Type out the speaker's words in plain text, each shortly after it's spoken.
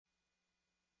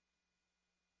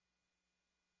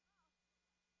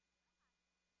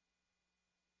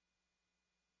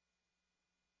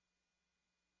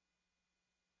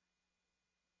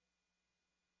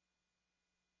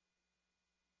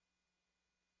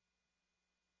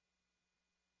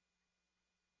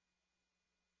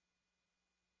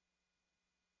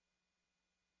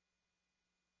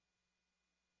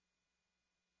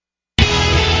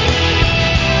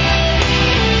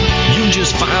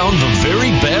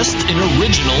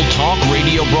original talk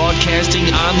radio broadcasting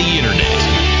on the internet.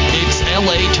 It's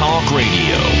LA Talk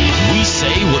Radio. We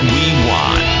say what we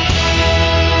want.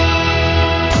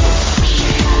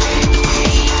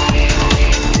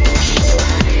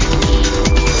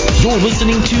 You're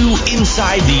listening to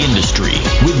Inside the Industry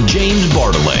with James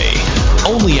Bartolet,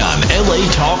 only on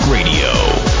LA Talk Radio.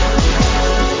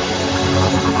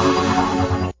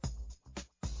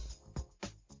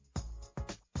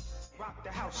 Rock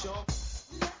the house, y'all.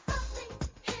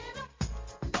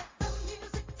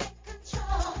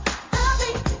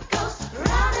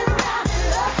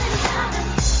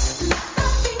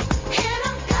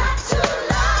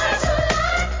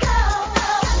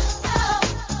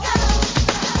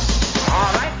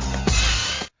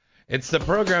 It's the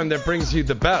program that brings you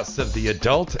the best of the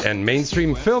adult and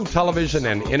mainstream film, television,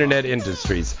 and internet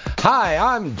industries. Hi,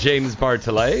 I'm James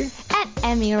Bartolet. And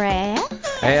Emmy Ray.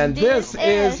 And this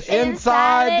is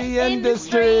Inside the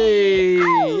Industry. Yeah!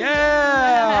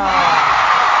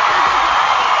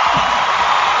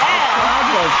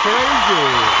 That was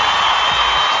crazy.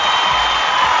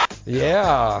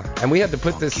 Yeah, and we had to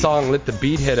put this song, Let the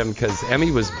Beat Hit Him, because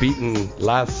Emmy was beaten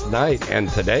last night and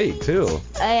today, too. Oh,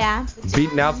 yeah.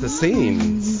 Beating out the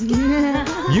scenes.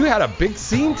 You had a big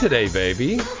scene today,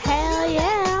 baby. Hell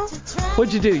yeah.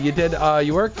 What'd you do? You did,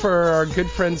 you worked for our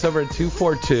good friends over at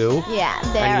 242. Yeah,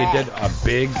 Derek. And you did a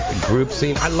big group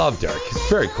scene. I love Derek. He's a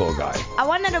very cool guy. I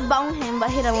wanted to bone him, but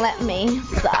he didn't let me,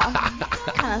 so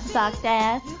kind of sucked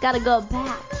ass. Gotta go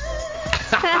back.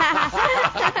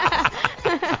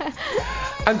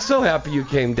 I'm so happy you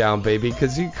came down, baby,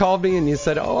 because you called me and you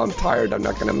said, oh, I'm tired. I'm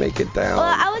not going to make it down. Well,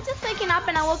 I was just waking up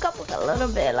and I woke up with a little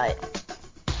bit, like...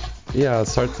 Yeah,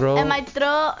 sore throat? And my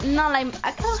throat, no, like,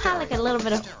 I kind of had, like, a little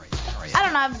bit of... I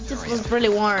don't know, I just was really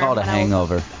warm. Called a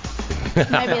hangover. Maybe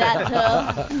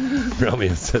that, too.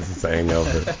 Romeo says it's a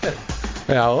hangover.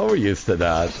 Yeah, well, we're used to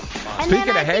that. And Speaking then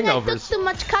of hangovers... I took too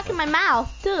much cock in my mouth,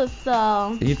 too,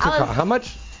 so... You took how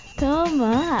much? Too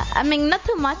much. I mean, not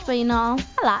too much, but, you know,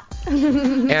 a lot.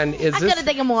 And is I could have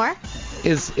taken more.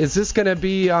 Is this going to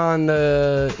be on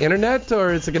the internet,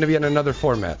 or is it going to be in another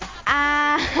format?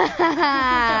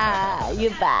 You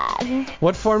bad.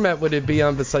 What format would it be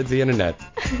on besides the internet?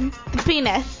 The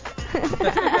penis.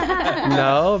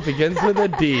 No, it begins with a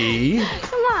D.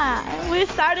 Come on, we're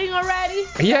starting already?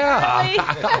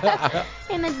 Yeah.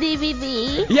 In a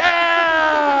DVD.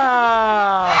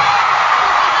 Yeah!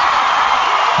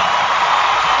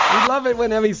 We love it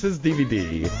when Emmy says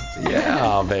DVD.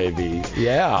 Yeah, baby.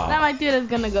 Yeah. Now my dude is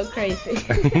going to go crazy.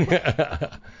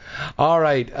 All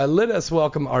right. Let us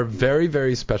welcome our very,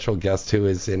 very special guest who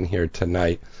is in here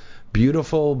tonight.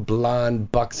 Beautiful,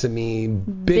 blonde, buxomy,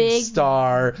 big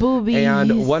star, boobies.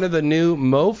 And one of the new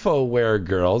Mofo Wear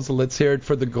girls. Let's hear it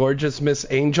for the gorgeous Miss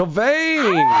Angel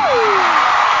Vane.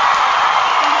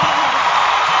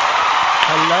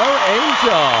 Hello,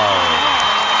 Angel.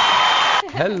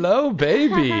 Hello,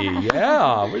 baby.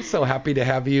 Yeah, we're so happy to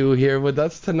have you here with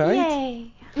us tonight. Yay.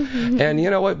 And you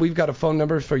know what? We've got a phone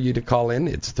number for you to call in.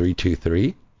 It's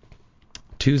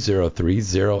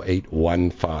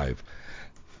 323-203-0815.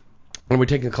 And we're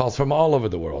taking calls from all over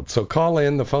the world. So call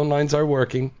in. The phone lines are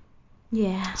working.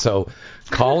 Yeah. So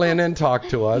call in and talk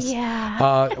to us.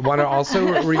 Yeah. Want to also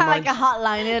remind... like a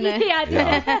hotline, isn't it?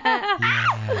 Yeah.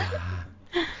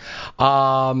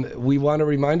 We want to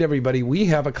remind everybody we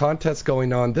have a contest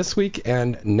going on this week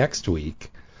and next week.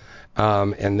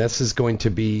 And this is going to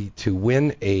be to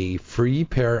win a free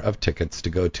pair of tickets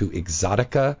to go to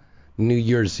Exotica, New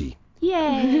Jersey.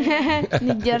 Yay.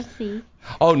 New Jersey.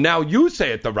 Oh, now you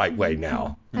say it the right way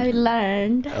now. I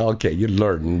learned. Okay, you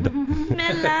learned.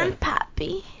 Melon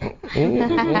papi.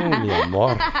 Mi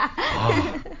amor.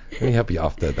 Oh, let me help you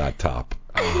off to that top.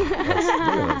 Oh, look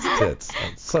at those tits.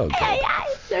 That's so good. Hey,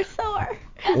 they're sore.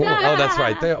 Oh, that's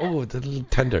right. They're a little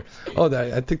tender. Oh,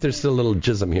 I think there's still a little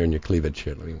jism here in your cleavage.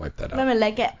 Here, let me wipe that out. Let me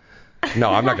lick it.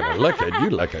 No, I'm not going to lick it.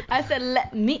 You lick it. I said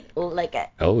let me lick it.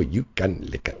 Oh, you can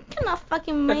lick it. You cannot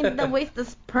fucking make the waste the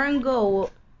sperm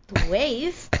go to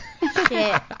waste.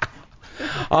 Shit.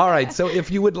 All right, so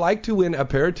if you would like to win a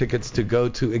pair of tickets to go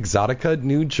to Exotica,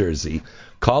 New Jersey,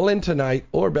 call in tonight,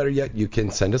 or better yet, you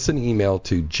can send us an email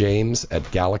to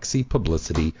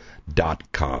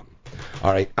james@galaxypublicity.com.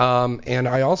 All right, and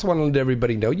I also want to let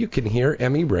everybody know you can hear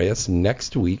Emmy Reyes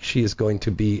next week. She is going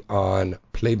to be on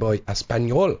Playboy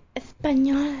Español,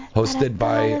 hosted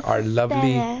by our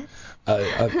lovely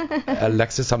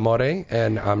Alexis Amore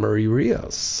and Marie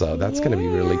Rios. So that's going to be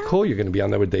really cool. You're going to be on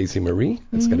there with Daisy Marie.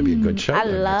 It's going to be a good show. I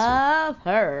love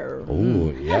her.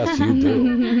 Oh, yes, you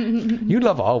do. You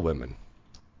love all women.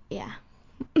 Yeah.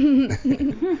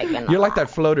 You're like that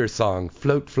floater song,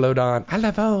 float, float on. I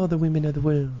love all the women of the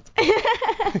world.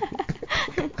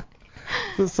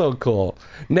 That's so cool.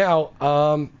 Now,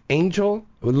 Angel,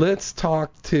 let's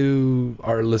talk to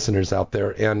our listeners out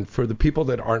there. And for the people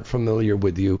that aren't familiar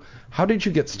with you, how did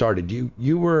you get started?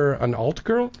 You were an alt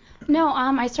girl? No,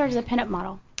 I started as a pinup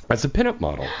model. As a pinup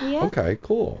model? Yeah. Okay,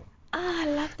 cool. I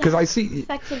love that. Because I see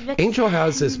Angel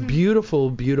has this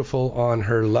beautiful on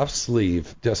her left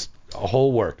sleeve, just a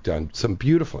whole work done, some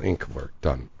beautiful ink work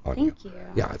done on you. Thank you.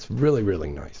 Yeah, it's really, really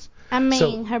nice. I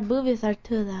mean, her boobies are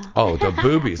too, though. Oh, the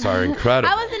boobies are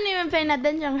incredible. I wasn't even paying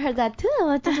attention to her tattoo. I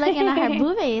was just looking at her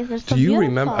boobies. They're so Do you beautiful.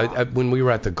 remember when we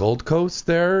were at the Gold Coast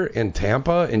there in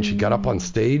Tampa and she got up on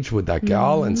stage with that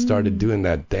gal and started doing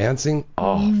that dancing?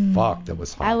 Oh, fuck, that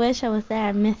was hot. I wish I was there.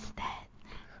 I missed that.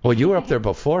 Well, you were up there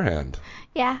beforehand.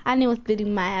 Yeah, I knew it was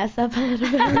beating my ass up a little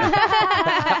bit.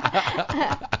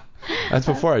 That's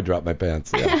before I dropped my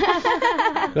pants. Yeah.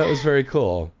 That was very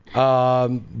cool.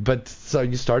 But so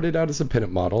you started out as a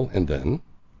pinup model and then?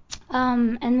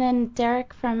 And then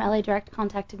Derek from LA Direct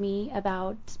contacted me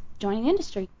about joining the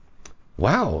industry.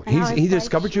 Wow. And I was He like,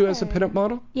 discovered you as a sure. pinup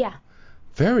model? Yeah.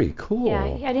 Very cool. Yeah.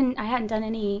 I hadn't done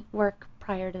any work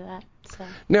prior to that. So.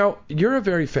 Now, you're a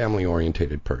very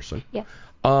family-orientated person. Yes.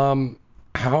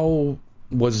 How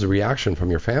was the reaction from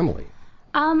your family?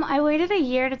 I waited a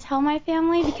year to tell my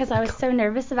family because I was so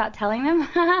nervous about telling them.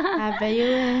 I bet you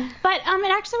will. But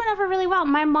it actually went over really well.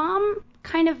 My mom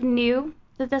kind of knew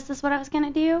that this is what I was going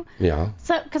to do. Yeah.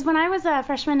 So, because when I was a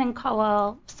freshman in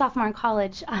sophomore in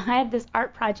college, I had this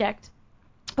art project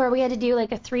where we had to do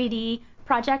like a 3D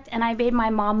project, and I made my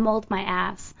mom mold my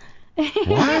ass. What?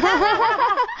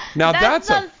 Now that's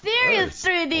some serious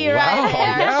 3D wow,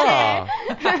 right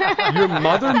there. Yeah. Your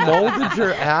mother molded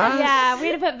your ass? Yeah, we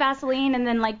had to put Vaseline and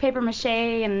then like paper mache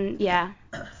and yeah.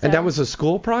 And that was a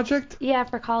school project? Yeah,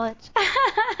 for college.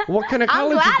 What kind of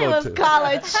I'm college glad you it go was to?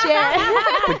 college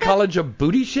shit. The College of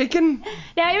Booty Shaking?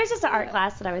 No, it was just an art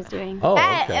class that I was doing. Oh,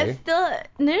 Hey, okay. it's still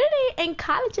nudity in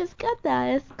college is good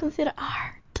though. It's considered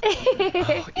art.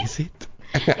 Oh, is it?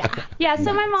 Yeah,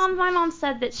 so my mom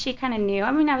said that she kind of knew.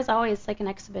 I mean, I was always like an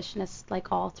exhibitionist like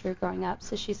all through growing up,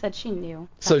 so she said she knew.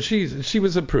 So she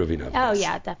was approving of Oh this.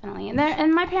 yeah, definitely.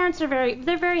 And my parents are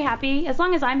they're very happy. As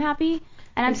long as I'm happy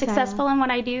and I'm Exactly. successful in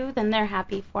what I do, then they're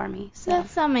happy for me. So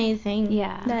That's amazing.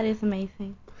 Yeah. That is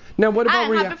amazing. Now, what about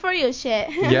I'm happy for you, shit.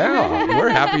 Yeah, we're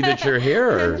happy that you're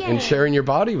here Yeah. and sharing your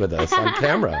body with us on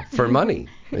camera for money.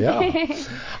 Yeah.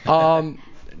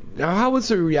 Now, how was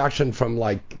the reaction from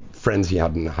like friends you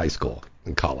had in high school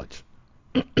and college?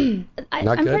 I'm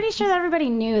Not good? pretty sure that everybody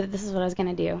knew that this is what I was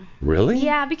gonna do. Really?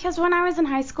 Yeah, because when I was in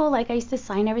high school, like I used to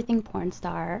sign everything porn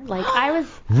star. Like I was.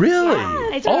 Really?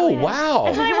 I totally did. wow.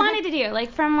 That's what I wanted to do.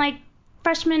 Like from like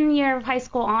freshman year of high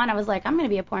school on, I was like, I'm gonna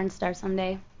be a porn star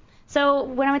someday. So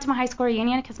when I went to my high school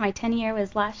reunion, because my 10 year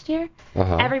was last year,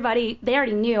 Uh-huh. everybody, they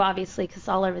already knew, obviously, because it's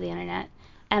all over the internet.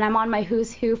 And I'm on my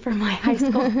who's who for my high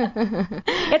school.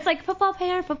 It's like football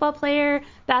player,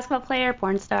 basketball player,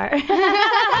 porn star.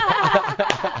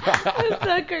 That's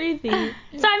so crazy.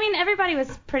 So, I mean, everybody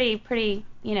was pretty,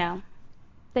 you know,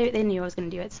 they knew I was going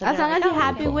to do it. So As they're long as like, you're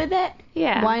happy cool. with it,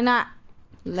 Yeah. why not?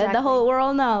 Let the Exactly. whole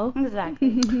world know.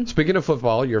 Exactly. Speaking of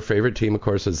football, your favorite team, of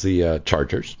course, is the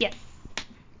Chargers. Yes.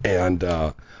 And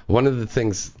one of the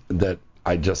things that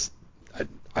I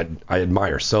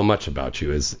admire so much about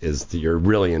you is that you're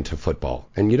really into football.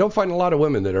 And you don't find a lot of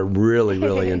women that are really,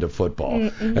 really into football.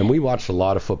 And we watched a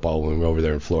lot of football when we were over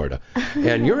there in Florida.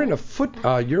 And you're in a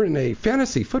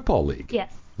fantasy football league.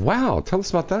 Yes. Wow, tell us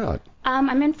about that.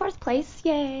 I'm in 4th place.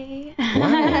 Yay.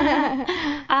 Wow.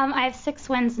 I have 6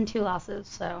 wins and 2 losses,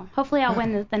 so hopefully I'll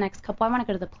win the next couple. I want to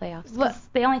go to the playoffs. 'Cause What?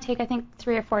 They only take, I think,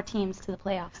 3 or 4 teams to the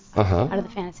playoffs Uh-huh. out of the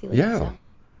fantasy league. Yeah. So.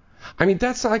 I mean,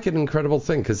 that's like an incredible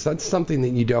thing because that's something that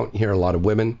you don't hear a lot of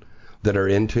women that are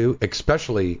into,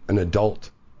 especially an adult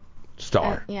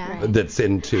star Yeah. Right. that's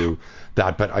into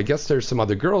that. But I guess there's some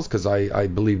other girls because I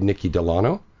believe Nikki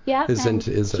Delano Yeah. is and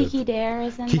into Kiki Dare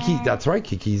is in Kiki. there. That's right.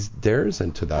 Kiki's Dare's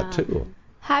into that too.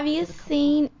 Have you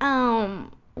seen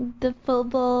the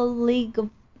football league of,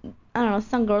 I don't know,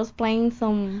 some girls playing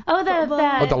some Oh, the football?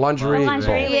 Oh, the lingerie. The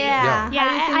lingerie ball. league. Yeah. Yeah,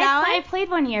 Have you seen that I one? played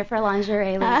one year for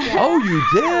lingerie league. Yeah. Oh, you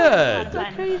did.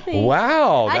 Fun. Crazy.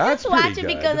 Wow, I that's just watch pretty it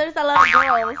good. because there's a lot of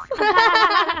girls.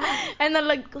 And they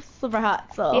look super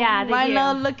hot, so Yeah, they why do.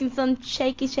 not looking some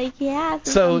shaky ass and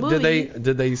So some did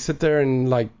boobies? they sit there and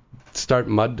like start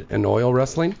mud and oil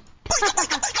wrestling?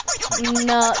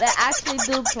 No, they actually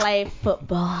do play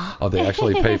football. Oh, they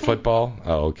actually play football?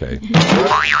 Oh, okay. Okay,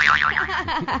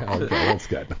 that's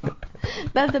good.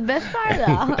 That's the best part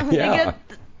though. They Yeah. get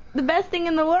the best thing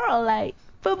in the world, like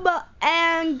football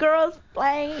and girls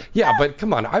playing. Yeah, but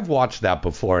come on, I've watched that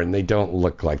before, and they don't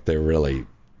look like they're really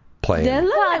playing.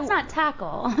 Well, it's not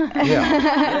tackle.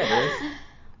 Yeah.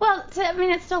 Well, I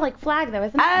mean, it's still like flag though,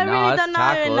 isn't it? I No, really it's don't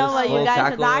tackle. even know It's what you full guys are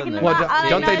tackle, talking isn't it? Well, about. All I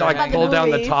don't know they is like fucking pull down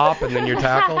the movies. top and then you're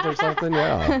tackled or something?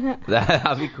 Yeah.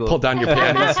 That'd be cool. Pull down your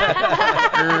panties.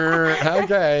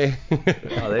 Okay.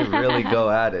 Oh, they really go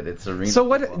at it. It's arena. So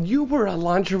what? You were a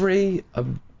lingerie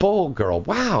bowl girl.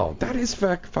 Wow, that is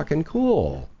fucking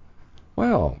cool.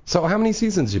 Wow. So how many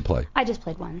seasons did you play? I just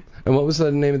played one. And what was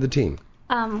the name of the team?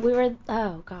 We were,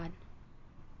 oh God.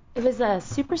 It was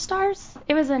Superstars.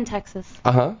 It was in Texas.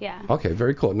 Uh-huh. Yeah. Okay,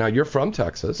 very cool. Now you're from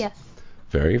Texas. Yes.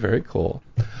 Very, very cool.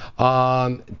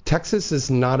 Texas is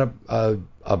not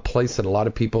a place that a lot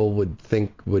of people would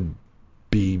think would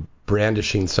be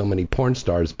brandishing so many porn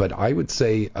stars, but I would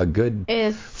say a good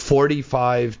Is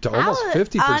 45 to almost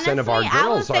 50% of our honestly, I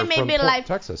would girls say are from maybe like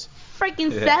Texas.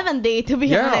 freaking 70 to be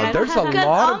Yeah, honest. there's a 'Cause lot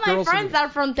all of my girls friends are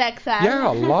from Texas. Yeah,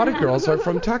 a lot of girls are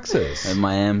from Texas. in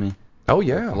Miami, Oh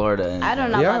yeah. Florida. And, I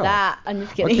don't know Yeah. about that. I'm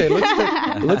just kidding.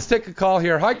 Okay, let's take a call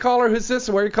here. Hi, caller. Who's this?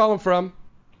 Where are you calling from?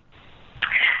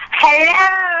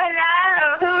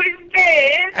 Hello, who's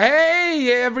this?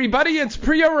 Hey, everybody, it's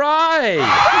Priya Rai.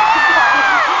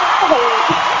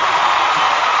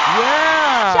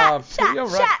 Yeah, Priya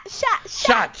Rai.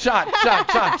 Shot.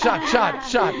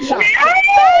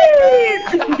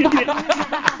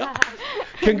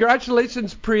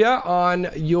 Congratulations, Priya, on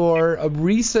your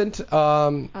recent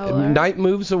Night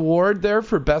Moves Award there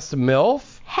for Best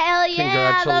MILF. Hell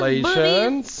yeah, those boobies.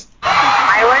 Congratulations.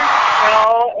 I was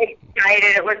so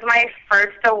excited. It was my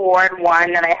first award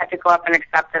one that I had to go up and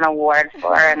accept an award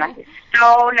for, and I was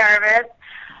so nervous.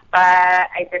 But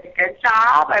I did a good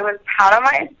job. I was proud of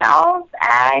myself,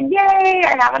 and yay,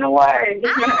 I have an award.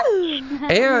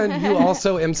 And you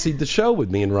also emceed the show with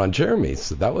me and Ron Jeremy,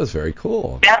 so that was very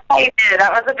cool. Yes, I did.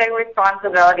 That was a big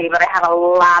responsibility, but I had a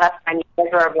lot of fun. You guys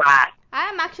were a blast.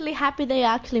 I'm actually happy they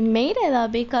actually made it though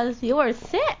because you were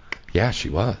sick. Yeah, she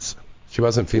was. She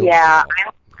wasn't feeling Yeah.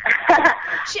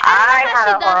 I had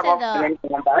a don't know how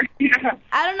horrible she does it though.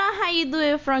 I don't know how you do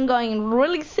it from going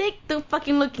really sick to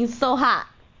fucking looking so hot.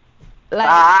 Like,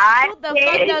 who the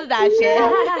fuck does that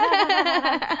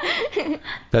shit?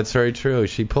 That's very true.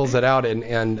 She pulls it out.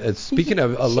 And speaking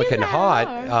of looking She's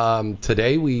hot,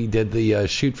 today we did the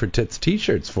Shoot for Tits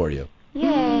T-shirts for you.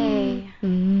 Yay.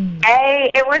 Hey,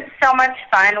 it was so much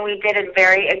fun. We did a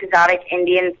very exotic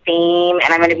Indian theme,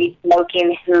 and I'm going to be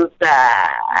smoking hookah.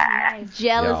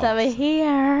 Jealous Yeah. over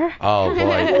here. Oh, boy.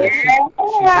 Yeah, blew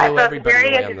so it's everybody very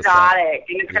away on the exotic,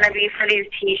 and it's going to be for these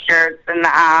T-shirts,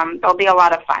 and they'll be a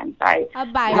lot of fun. So I'll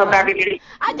buy I hope one. everybody.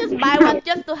 I just buy one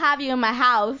just to have you in my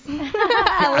house.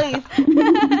 At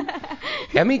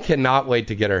least. Emmy cannot wait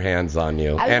to get her hands on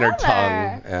you. I And her love tongue.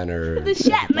 her. And her... The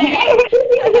shit, man.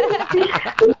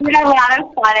 We had a lot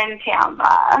of fun in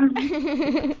Tampa.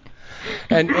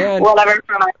 And Whatever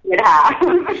fun I could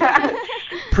have.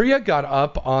 Priya got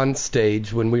up on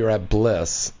stage when we were at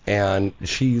Bliss, and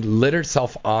she lit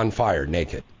herself on fire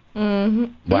naked. Mm-hmm.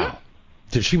 Wow.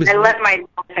 She was. I lit my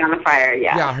dog on fire,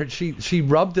 yeah. Yeah, she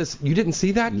rubbed this. You didn't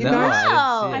see that, you No, guys? I didn't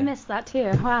see I it. missed that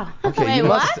too. Wow. Okay,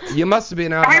 Wait, you must have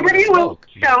been out having Everybody a was smoke.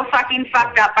 so fucking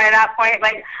fucked up by that point.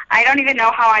 Like, I don't even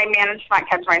know how I managed to not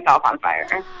catch myself on fire.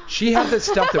 She had this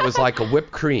stuff that was like a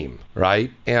whipped cream, right?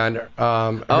 And her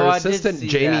I did assistant see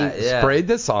Jamie that, yeah. sprayed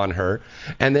this on her,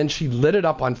 and then she lit it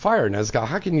up on fire. And I was like,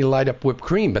 how can you light up whipped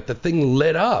cream? But the thing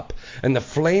lit up, and the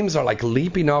flames are like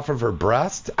leaping off of her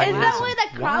breast. Is that why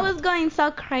the crowd was going so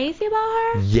crazy about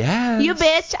her? Yes. You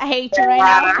bitch, I hate you right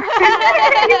now.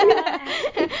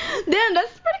 Damn,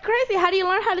 that's pretty crazy. How do you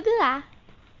learn how to do that?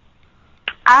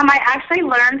 I actually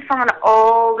learned from an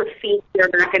old feature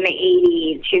back in the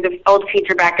 80s. She's an old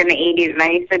feature back in the 80s, and I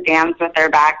used to dance with her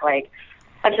back, like,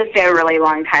 let's just say a really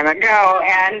long time ago.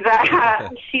 And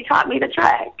she taught me the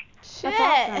trick. Shit.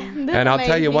 awesome. This And I'll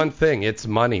tell you amazing. one thing, it's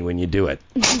money when you do it.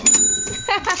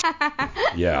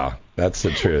 Yeah, that's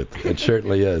the truth. It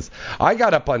certainly is. I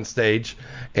got up on stage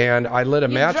and I lit a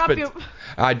match, drop but your-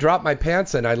 I dropped my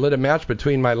pants and I lit a match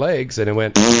between my legs, and it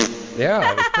went.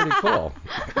 Yeah, it was pretty cool.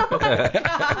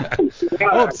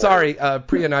 Oh, sorry.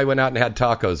 Priya and I went out and had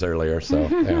tacos earlier, so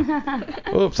yeah.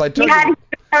 Oops, I told We had you.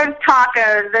 those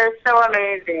tacos. They're so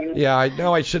amazing. Yeah, I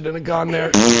know I shouldn't have gone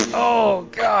there. Oh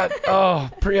God. Oh,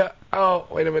 Priya. Oh,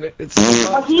 wait a minute. It's.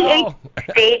 Well, he ate Oh.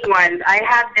 steak ones. I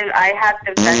had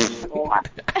the vegetable one.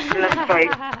 And the soy.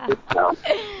 So.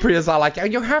 Priya's all like, oh,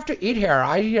 you have to eat here.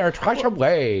 I eat here twice a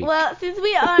week. Well, since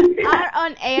we are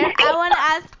on air, I want to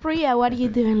ask Priya, what are you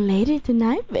doing later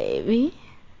tonight, baby?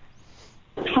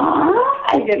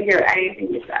 I didn't hear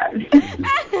anything you said.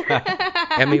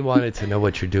 Emmy wanted to know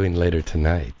what you're doing later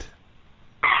tonight.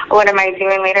 What am I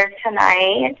doing later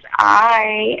tonight?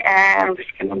 I am just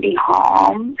going to be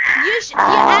home. Your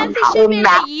answer should be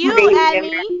like you,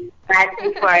 Emmy. That's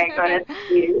before I go to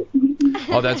sleep.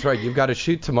 Oh, that's right. You've got to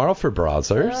shoot tomorrow for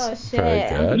Brazzers. Oh, shit. Very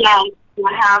good. Yes,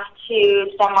 I have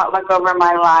to somewhat look over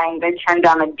my lines. I turned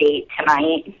down a date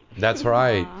tonight. That's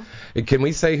right. Can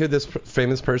we say who this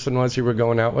famous person was you were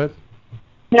going out with?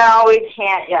 No, we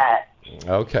can't yet.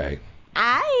 Okay.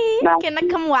 Can I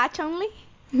come watch only?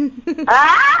 We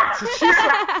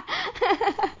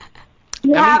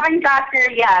haven't got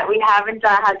there yet. We haven't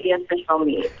had the official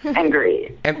meet and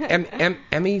greet.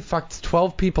 Emmy fucked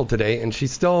 12 people today, and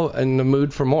she's still in the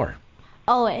mood for more.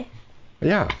 Always.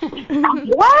 Yeah.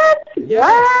 What? Yeah.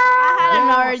 I had an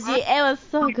orgy. It was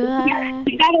so good.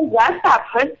 You gotta rest that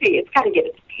pussy. It's gotta get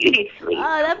its beauty sleep. Oh,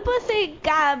 that pussy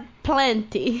got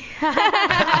plenty.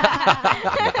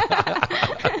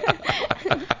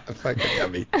 Fucking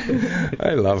Emmy.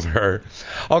 I love her.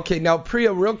 Okay, now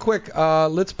Priya, real quick,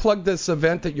 let's plug this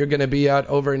event that you're going to be at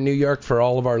over in New York for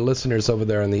all of our listeners over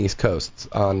there on the East Coast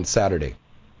on Saturday.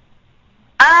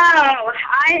 Oh,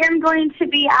 I am going to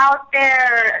be out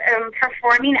there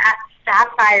performing at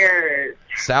Sapphire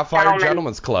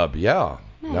Gentlemen's Club, yeah.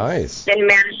 Nice. In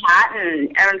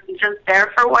Manhattan. I was just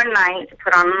there for one night to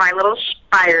put on my little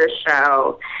Spire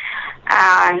show.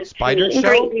 Spider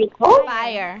show?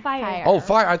 Fire. Oh,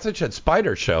 fire. I thought you had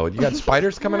spider show. You got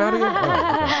spiders coming out of you?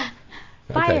 Oh,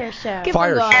 okay. Fire show.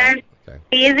 Fire show. Okay.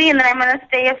 Easy, and then I'm going to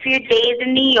stay a few days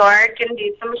in New York and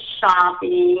do some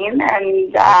shopping.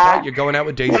 And right. You're going out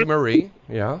with Daisy Marie,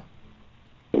 yeah?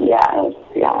 Yes.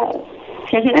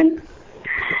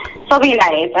 It'll be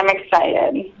nice. I'm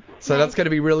excited. So that's going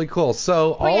to be really cool.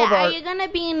 So are you going to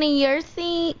be in New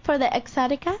Jersey for the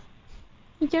Exotica?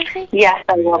 New Jersey? Yes,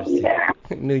 I will be there.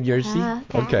 New Jersey?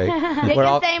 Okay. You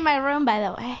can stay in my room, by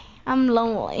the way. I'm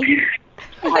lonely.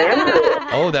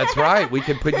 Oh, that's right. We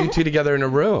can put you two together in a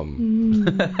room.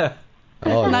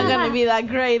 Oh, it's not going to be that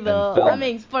great, though. I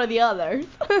mean, for the others.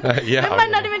 Yeah. They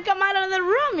might not even come out of the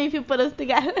room if you put us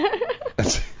together.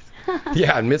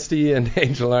 Yeah, and Misty and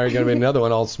Angel are going to be another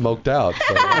one all smoked out.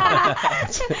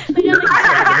 So, They're going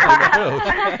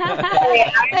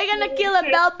to kill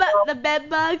the bed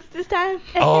bugs this time.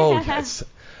 Oh, yes.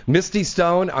 Misty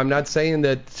Stone, I'm not saying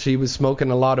that she was smoking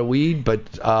a lot of weed, but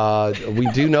we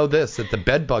do know this, that the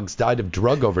bed bugs died of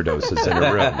drug overdoses in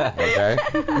her room. Okay?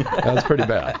 That's pretty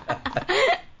bad.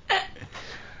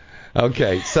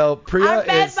 Okay, so Priya Our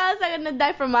bed bugs are going to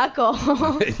die from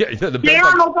alcohol. Yeah, the bed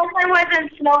bugs. I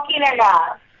wasn't smoking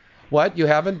enough. What? You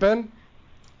haven't been?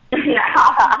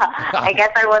 I guess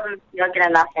I wasn't smoking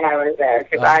enough when I was there,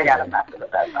 because I got a mess of the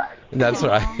bed bugs. That's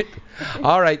right.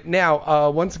 All right. Now,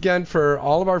 once again, for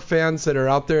all of our fans that are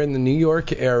out there in the New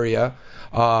York area,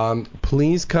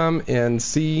 please come and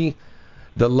see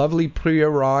the lovely Priya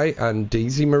Rai and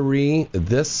Daisy Marie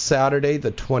this Saturday,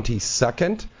 the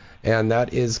 22nd. And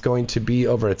that is going to be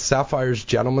over at Sapphire's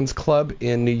Gentlemen's Club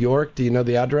in New York. Do you know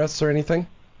the address or anything?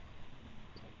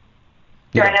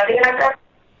 Do I know the address?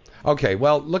 Okay,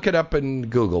 well, look it up in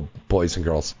Google, boys and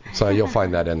girls. So you'll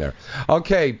find that in there.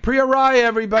 Okay, Priya Rai,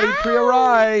 everybody. Ow. Priya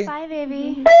Rai. Bye,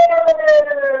 baby.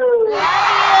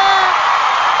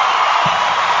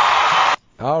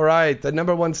 All right, the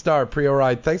number one star, Priya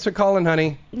Rai. Thanks for calling,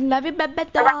 honey. Love you, baby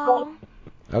doll.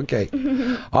 Okay.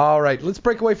 All right, let's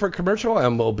break away for a commercial,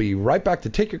 and we'll be right back to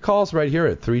take your calls right here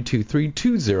at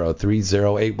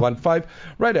 323-203-0815,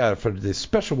 right after the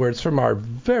special words from our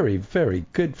very, very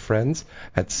good friends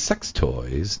at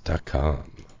sextoys.com.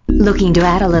 Looking to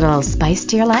add a little spice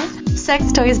to your life?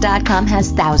 Sextoys.com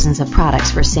has thousands of products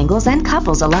for singles and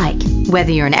couples alike.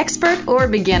 Whether you're an expert or a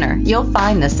beginner, you'll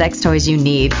find the sex toys you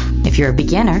need. If you're a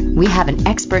beginner, we have an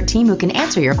expert team who can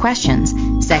answer your questions.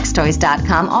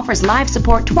 Sextoys.com offers live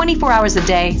support 24 hours a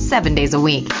day, 7 days a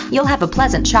week. You'll have a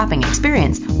pleasant shopping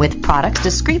experience with products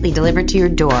discreetly delivered to your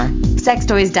door.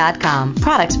 Sextoys.com,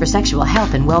 products for sexual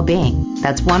health and well-being.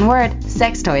 That's one word,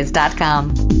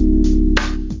 Sextoys.com.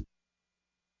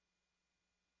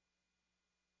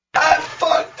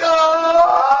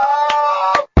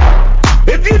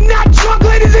 If you're not drunk,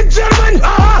 ladies and gentlemen,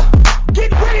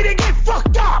 get ready to get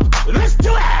fucked up. Let's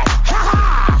do it.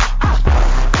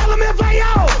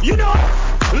 LMFAO, you know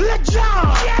it. Let go.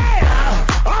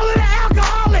 Yeah. All of the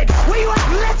alcoholics, where you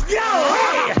at? Let's go.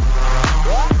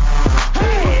 Hey.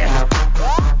 Hey.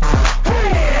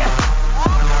 Hey.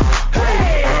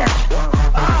 Hey.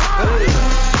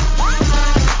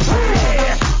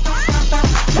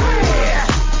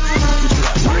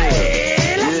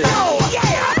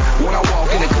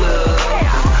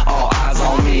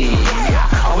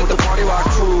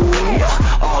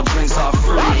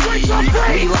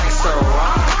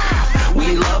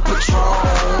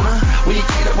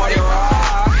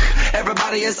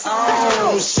 is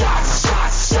on. Shots,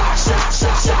 shots, shots, shots,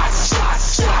 shots, shots,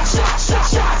 shots, shots, shots,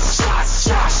 shots, shots, shots,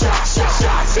 shots, shots, shots,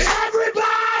 shots. Everybody!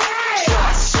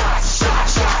 Shots, shots,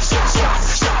 shots, shots,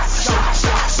 shots, shots, shots,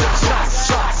 shots, shots,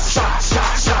 shots, shots, shots,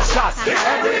 shots, shots, shots.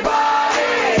 Everybody!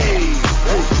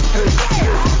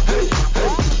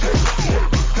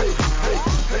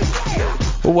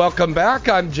 Welcome back.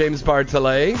 I'm James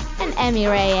Bartolet. And Emmy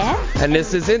Reyes. And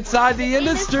this is Inside the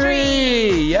Industry.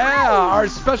 Yeah, our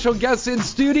special guest in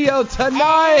studio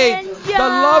tonight, Angel. the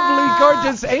lovely,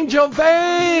 gorgeous Angel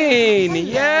Vane.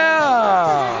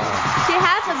 Yeah. She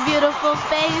has a beautiful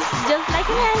face, just like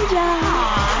an angel.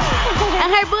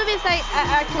 And her boobies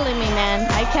are killing me, man.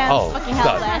 I can't fucking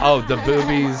help that. The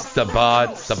boobies, the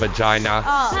butt, the vagina,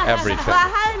 everything. Well, I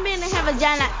haven't been in her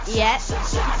vagina yet,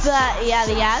 but yeah,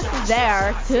 the ass is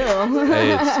there too.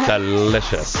 It's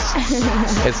delicious.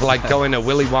 It's like going to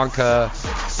Willy Wonka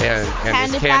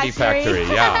and his candy factory.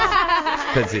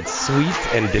 Yeah, because it's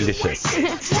sweet and delicious.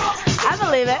 I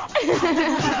believe it.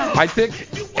 I think,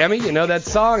 Emmy, you know that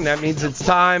song? That means it's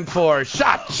time for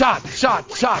shot, shot,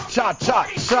 shot, shot, shot, shot,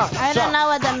 shot. I don't know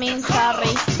what that means, sorry.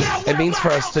 It means for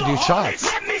us to do shots.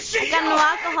 I got no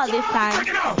alcohol this time.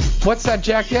 What's that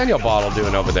Jack Daniel bottle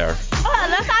doing over there? Oh,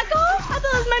 that's alcohol? I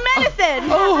thought it was my medicine.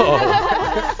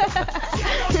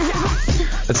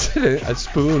 A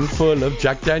spoonful of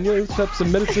Jack Daniels helps the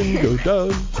medicine go down.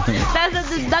 That's what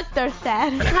the doctor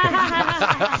said.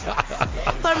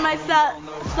 For my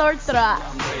sore throat.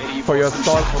 For your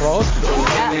sore throat?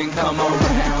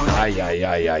 Yeah.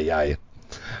 Ay.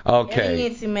 Okay.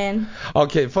 Easy, man.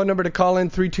 Okay, phone number to call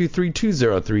in,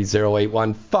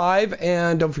 323-203-0815.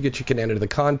 And don't forget you can enter the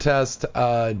contest,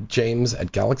 James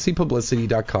at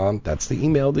galaxypublicity.com. That's the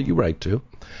email that you write to.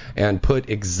 And put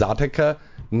Exotica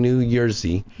New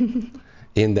Jersey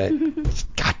in that.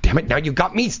 God damn it, now you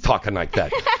got me talking like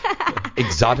that.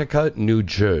 Exotica New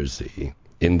Jersey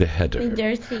in the header. New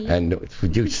Jersey. And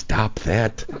would you stop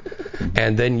that?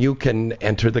 And then you can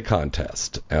enter the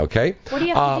contest, okay? What do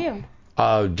you have to do?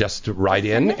 Just write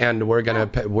in, and we're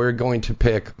going to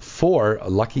pick 4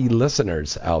 lucky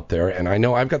listeners out there. And I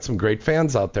know I've got some great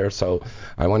fans out there, so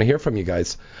I want to hear from you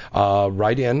guys.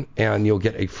 Write in, and you'll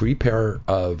get a free pair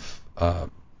of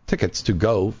tickets to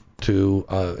go to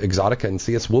Exotica and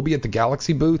see us. We'll be at the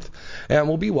Galaxy booth, and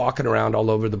we'll be walking around all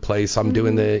over the place. I'm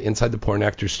doing the Inside the Porn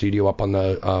Actor Studio up on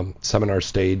the seminar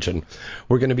stage, and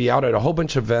we're going to be out at a whole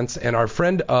bunch of events. And our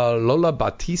friend Lola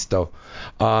Batista,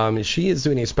 she is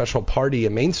doing a special party,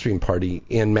 a mainstream party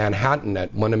in Manhattan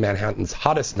at one of Manhattan's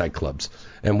hottest nightclubs.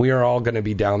 And we are all going to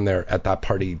be down there at that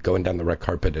party, going down the red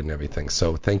carpet and everything.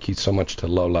 So thank you so much to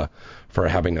Lola for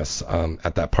having us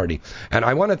at that party. And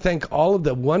I want to thank all of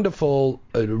the wonderful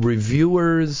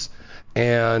reviewers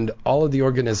and all of the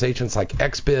organizations like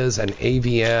XBiz and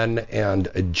AVN and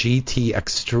GT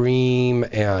Extreme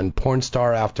and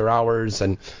Pornstar After Hours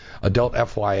and Adult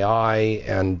FYI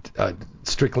and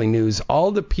Strictly News,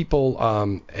 all the people,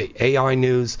 AI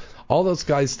News, all those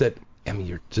guys that, Emmy,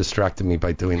 you're distracting me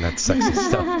by doing that sexy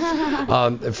stuff.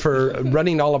 For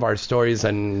running all of our stories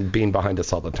and being behind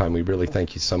us all the time. We really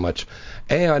thank you so much.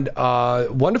 And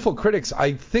wonderful critics.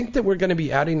 I think that we're going to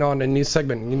be adding on a new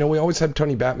segment. You know, we always have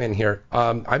Tony Batman here.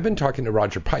 I've been talking to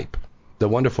Roger Pipe, the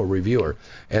wonderful reviewer,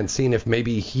 and seeing if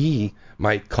maybe he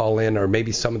might call in, or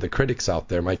maybe some of the critics out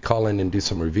there might call in and do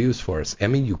some reviews for us.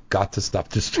 Emmy, you got to stop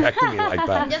distracting me like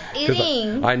that. I'm just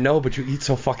eating. I know, but you eat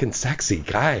so fucking sexy.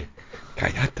 Cállate.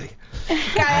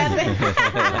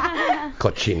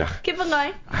 Cochina. Keep on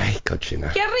going. Ay,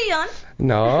 cochina. Carry on.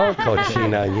 No,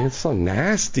 cochina. You're so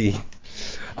nasty.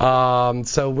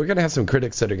 So we're going to have some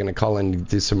critics that are going to call in and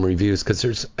do some reviews, because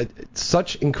there's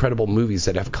such incredible movies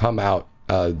that have come out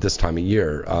this time of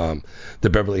year. The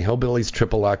Beverly Hillbillies,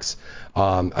 Triple X.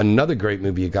 Another great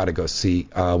movie you got to go see,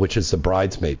 which is The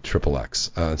Bridesmaid, Triple X,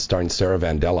 starring Sarah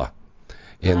Vandella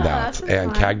in that.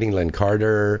 And Cagney Lynn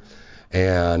Carter.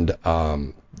 And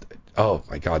oh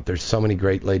my God, there's so many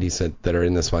great ladies that are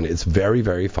in this one. It's very,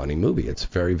 very funny movie. It's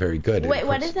very, very good. Wait,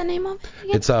 what is the name of it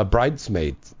again? It's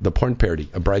Bridesmaid, the porn parody,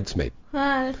 A Bridesmaid.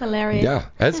 Ah, that's hilarious. Yeah,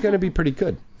 it's going to be pretty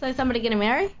good. So is somebody getting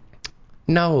married?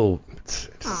 No, it's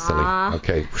silly.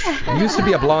 Okay, you used to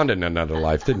be a blonde in another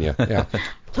life, didn't you? Yeah.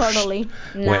 Totally.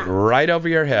 Went right over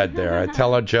your head there. I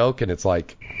tell a joke and it's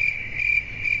like.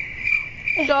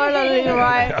 Totally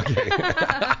right. Okay.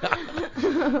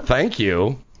 Thank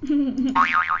you.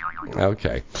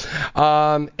 Okay.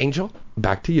 Angel,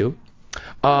 back to you.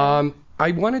 I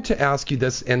wanted to ask you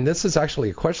this, and this is actually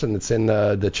a question that's in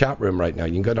the chat room right now.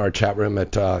 You can go to our chat room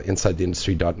at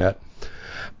InsideTheIndustry.net.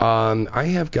 I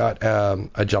have got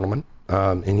a gentleman,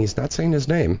 and he's not saying his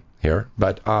name here,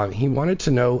 but he wanted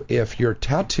to know if your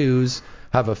tattoos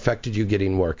have affected you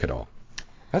getting work at all?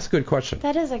 That's a good question.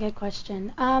 That is a good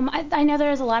question. I know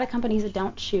there's a lot of companies that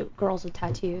don't shoot girls with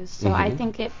tattoos, so I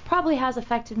think it probably has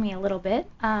affected me a little bit.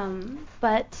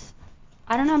 But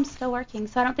I don't know, I'm still working,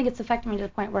 so I don't think it's affected me to the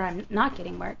point where I'm not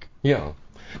getting work. Yeah.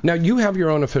 Now, you have your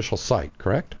own official site,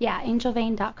 correct? Yeah,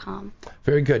 angelvein.com.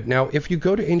 Very good. Now, if you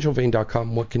go to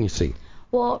angelvein.com, what can you see?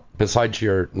 Well, besides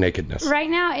your nakedness. Right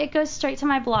now, it goes straight to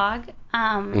my blog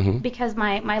because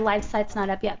my live site's not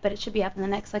up yet, but it should be up in the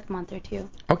next month or two.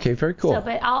 Okay, very cool. So,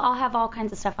 but I'll have all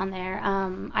kinds of stuff on there.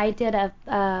 I did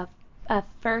a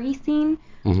furry scene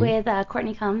with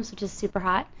Courtney Combs, which is super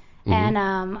hot, and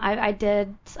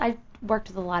I worked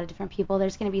with a lot of different people.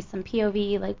 There's going to be some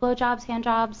POV, like blowjobs, hand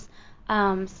jobs,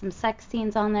 some sex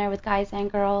scenes on there with guys and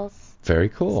girls. Very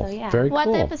cool. So, yeah. Very cool. What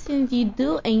type of scenes you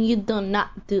do and you do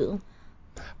not do?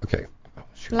 Okay.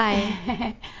 Like,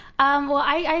 well,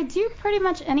 I do pretty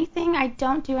much anything. I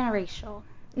don't do interracial.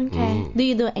 Okay. Do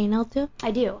you do anal too?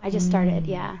 I do. I just started,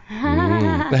 yeah.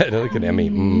 Look at Emmy.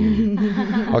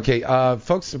 Okay,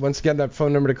 folks, once again, that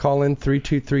phone number to call in,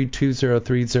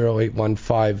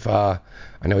 323-203-0815.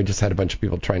 I know we just had a bunch of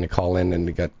people trying to call in and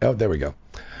we got, oh, there we go.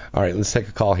 All right, let's take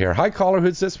a call here. Hi, caller.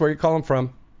 Who's this? Where are you calling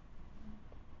from?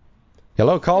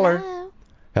 Hello, caller.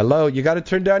 Hello. You got to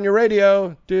turn down your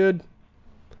radio, dude.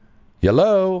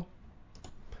 Hello.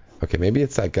 Okay, maybe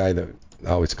it's that guy that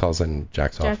always calls in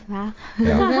jacks off.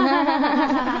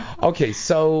 Yeah. Okay,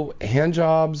 so hand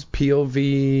jobs,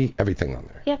 POV, everything on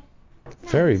there. Yep.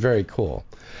 Very, very cool.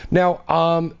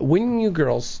 Now, when you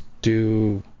girls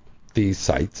do these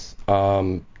sites,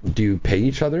 do you pay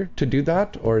each other to do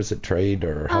that, or is it trade,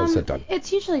 or how is it done?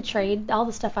 It's usually trade. All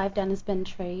the stuff I've done has been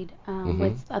trade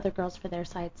with other girls for their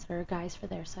sites or guys for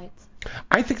their sites.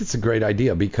 I think it's a great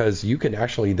idea because you can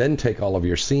actually then take all of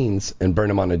your scenes and burn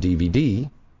them on a DVD,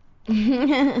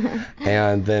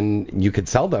 and then you could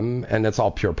sell them, and it's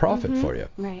all pure profit for you.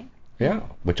 Right. Yeah,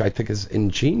 which I think is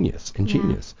ingenious.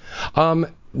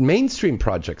 Mainstream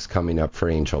projects coming up for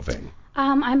Angel Vein.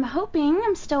 I'm hoping,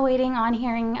 I'm still waiting on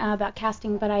hearing about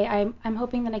casting, but I'm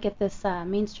hoping that I get this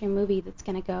mainstream movie that's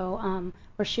going to go,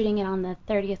 we're shooting it on the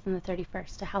 30th and the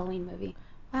 31st, a Halloween movie.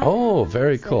 Oh,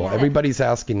 very cool. Yeah. Everybody's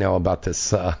asking now about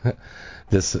this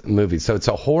this movie. So it's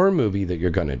a horror movie that you're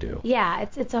going to do. Yeah,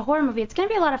 it's a horror movie. It's going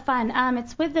to be a lot of fun.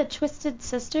 It's with the Twisted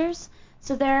Sisters.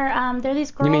 So they're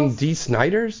these girls. You mean Dee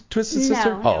Snider's Twisted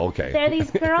Sister? No. Oh, okay. They're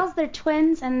these girls, they're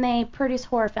twins, and they produce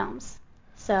horror films.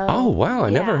 So. Oh wow, I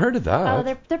never heard of that. Oh,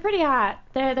 they're pretty hot.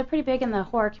 They're pretty big in the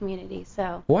horror community.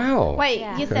 So. Wow. Wait,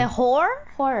 you said horror?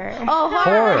 Horror. Oh,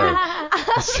 horror.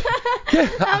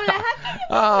 I'm like,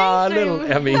 how can you little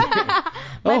Emmy.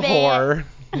 Oh, horror.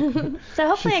 So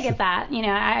hopefully I get that. You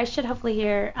know, I should hopefully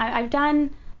hear. I've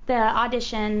done the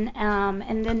audition,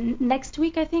 and then next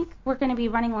week I think we're going to be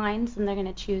running lines, and they're going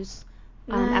to choose.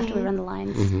 After we run the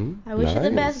lines. I wish you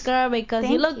the best, girl, because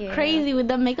you look crazy with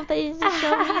the makeup that you just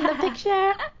showed me in the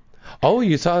picture. Oh,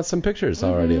 you saw some pictures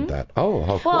already of that. Oh,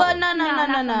 how cool. Well,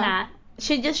 no.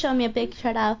 She just showed me a picture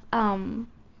of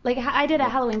like I did a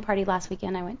Halloween party last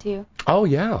weekend I went to. Oh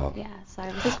yeah. Yeah, so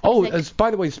I was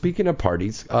by the way, speaking of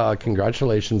parties,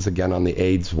 congratulations again on the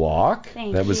AIDS walk.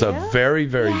 Thank That was you. a very,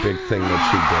 very big thing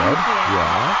that she did.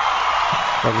 Yeah.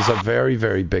 That was a very,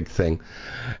 very big thing.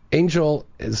 Angel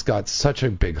has got such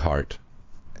a big heart,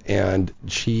 and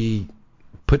she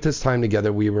put this time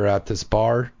together. We were at this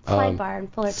bar. Slide Bar in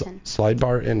Fullerton. Slide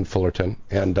Bar in Fullerton,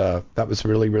 and that was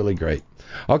really, really great.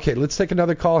 Okay, let's take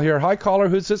another call here. Hi, caller.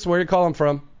 Who's this? Where are you calling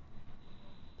from?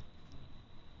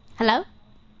 Hello?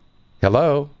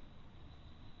 Hello?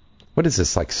 What is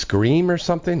this, like Scream or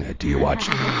something? Do you watch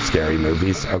scary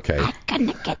movies? Okay. I'm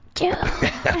gonna get you.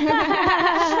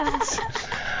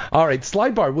 All right,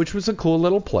 Slide Bar, which was a cool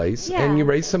little place, and you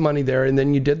raised some money there, and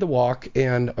then you did the walk,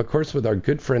 and of course with our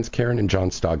good friends Karen and John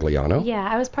Stagliano. Yeah,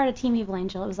 I was part of Team Evil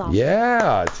Angel. It was awesome.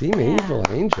 Yeah, Team Evil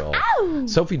Angel. Ow!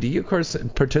 Sophie D, of course,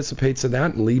 participates in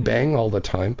that, and Lee Bang all the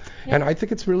time. Yeah. And I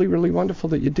think it's really, really wonderful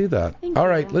that you do that. All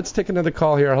right, let's take another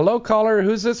call here. Hello, caller.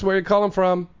 Who's this? Where are you calling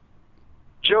from?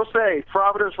 Jose,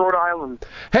 Providence, Rhode Island.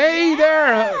 Hey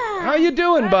there. How you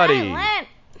doing, buddy?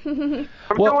 I'm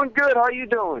doing good. How you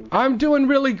doing? I'm doing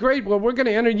really great. Well, we're going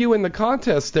to enter you in the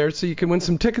contest there so you can win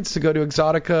some tickets to go to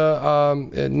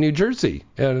Exotica in New Jersey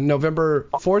November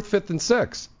 4th, 5th, and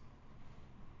 6th.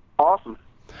 Awesome.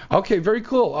 Okay, very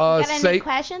cool. Got any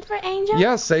questions for Angel?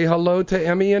 Yeah, say hello to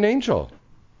Emmy and Angel.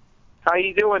 How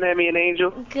you doing, Emmy and Angel?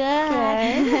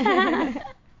 Good.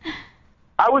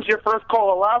 I was your first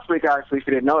caller last week, actually, if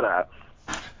you didn't know that.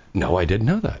 No, I didn't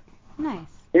know that. Nice.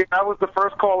 Yeah, I was the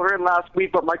first caller in last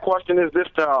week, but my question is this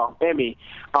to Emmy.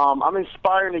 I'm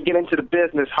inspiring to get into the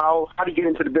business. How do you get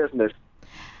into the business?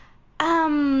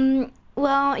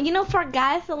 Well, for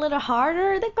guys, a little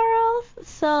harder than girls.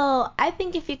 So I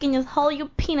think if you can just hold your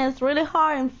penis really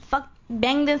hard and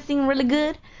bang this thing really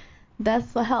good,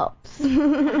 that's what helps.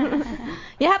 You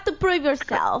have to prove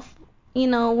yourself.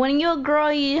 When you're a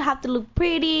girl, you have to look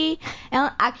pretty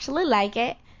and actually like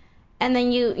it. And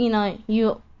then you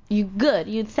good,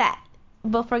 you set.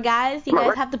 But for guys, you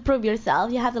guys have to prove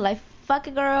yourself. You have to fuck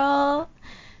a girl.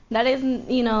 That is,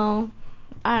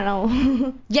 I don't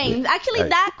know. James. Actually,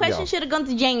 that question should have gone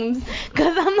to James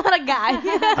because I'm not a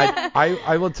guy.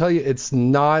 I will tell you, it's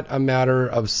not a matter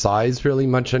of size really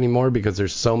much anymore because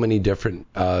there's so many different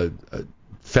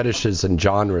fetishes and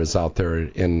genres out there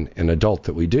in adult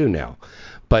that we do now.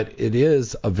 But it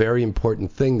is a very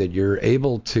important thing that you're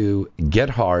able to get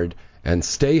hard and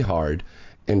stay hard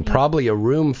in probably a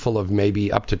room full of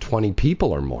maybe up to 20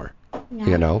 people or more.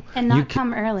 Yeah. And not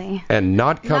come early. And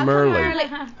not come early.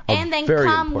 And then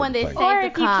come when they say or to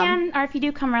come. Or if you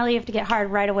do come early, you have to get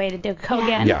hard right away to go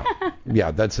again.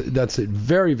 Yeah, that's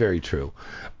very, very true.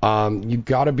 You've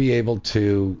got to be able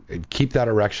to keep that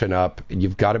erection up.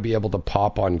 You've got to be able to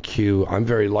pop on cue. I'm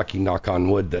very lucky, knock on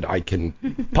wood, that I can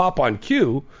pop on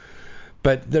cue.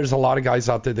 But there's a lot of guys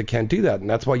out there that can't do that, and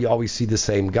that's why you always see the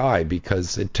same guy,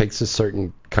 because it takes a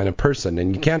certain kind of person,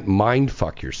 and you can't mind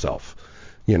fuck yourself.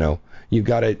 You've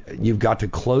got to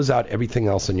close out everything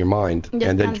else in your mind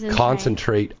and then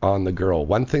concentrate on the girl.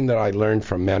 One thing that I learned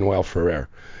from Manuel Ferrer,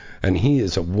 and he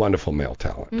is a wonderful male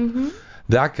talent. Mm-hmm.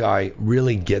 That guy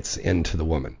really gets into the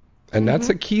woman. And that's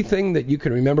a key thing that you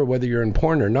can remember whether you're in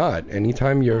porn or not.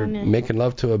 Anytime you're making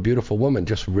love to a beautiful woman,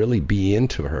 just really be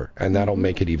into her, and that'll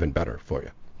make it even better for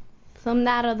you. So I'm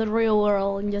out of the real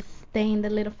world and just stay in the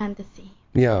little fantasy.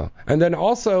 Yeah. And then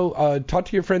also talk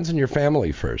to your friends and your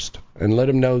family first and let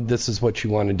them know this is what you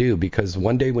want to do, because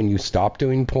one day when you stop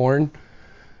doing porn,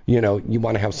 you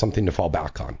want to have something to fall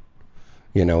back on.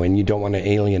 And you don't want to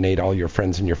alienate all your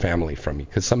friends and your family from you,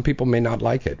 because some people may not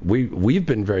like it. We've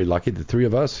been very lucky, the three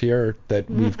of us here, that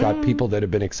we've got people that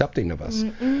have been accepting of us.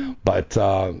 But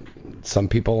some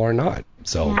people are not.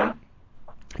 So you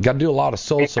got to do a lot of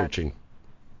soul searching.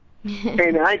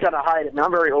 Hey, man, I ain't got to hide it.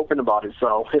 I'm very open about it,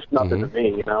 so it's nothing to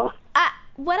me,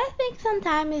 What I think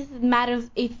sometimes it matters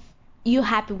if you're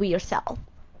happy with yourself,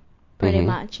 pretty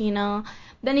much, Then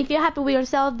if you're happy with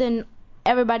yourself, then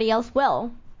everybody else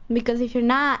will. Because if you're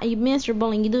not, you're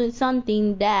miserable and you're doing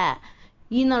something that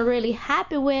you're not really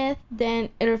happy with, then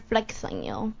it reflects on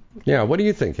you. Yeah, what do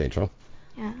you think, Angel?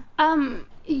 Yeah.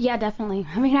 Yeah, definitely.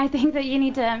 I mean, I think that you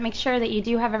need to make sure that you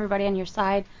do have everybody on your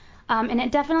side. And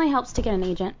it definitely helps to get an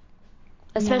agent.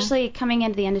 Especially coming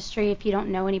into the industry, if you don't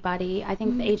know anybody, I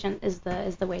think the agent is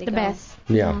the way to go. The best.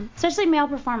 Yeah. Especially male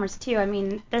performers too. I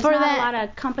mean, there's not a lot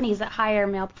of companies that hire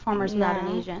male performers without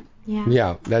an agent. Yeah.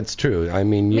 Yeah, that's true. I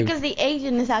mean, because the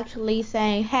agent is actually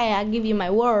saying, "Hey, I give you my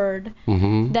word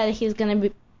that he's gonna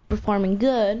be performing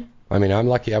good." I mean, I'm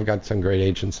lucky. I've got some great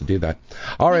agents to do that.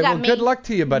 All right. Well, good luck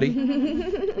to you, buddy.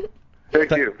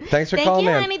 Thank you. Thanks for calling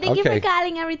in. Honey. Thank you for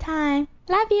calling every time.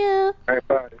 Love you. All right,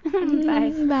 bye.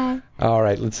 Bye. Bye. All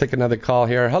right, let's take another call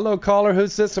here. Hello, caller.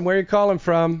 Who's this and where are you calling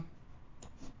from?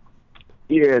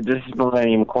 Yeah, this is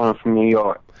Millennium calling from New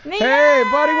York. Hey,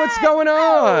 buddy, what's going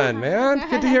on, man?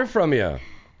 Good to hear from you.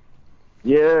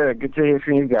 Yeah, good to hear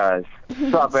from you guys.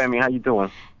 What's up, Amy? How you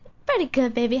doing? Pretty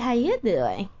good, baby. How you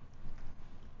doing?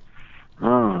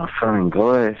 Oh, feeling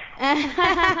good.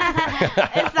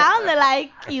 It sounded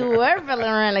like you were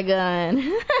feeling really good.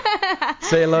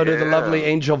 Say hello to the lovely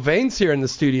Angel Vane's here in the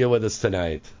studio with us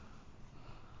tonight.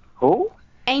 Who?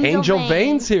 Angel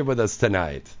Vane's here with us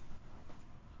tonight.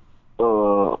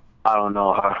 I don't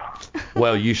know her.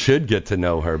 Well, you should get to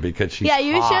know her because she's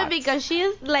should, because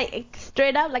she's like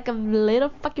straight up like a little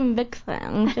fucking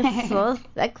vixen. Just so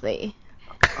sexy.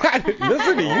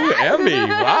 Listen to you, Emmy.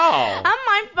 Wow. I'm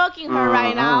mind fucking her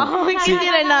right now. She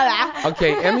didn't know that.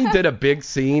 Okay, Emmy did a big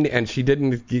scene and she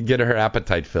didn't get her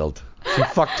appetite filled. She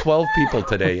fucked 12 people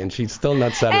today and she's still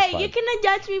not satisfied. Hey, you cannot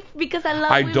judge me because I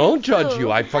love I don't judge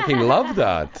you. I fucking love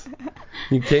that.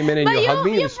 You came in and you hugged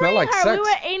me and you smell like sex. We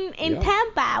were in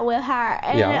Tampa with her,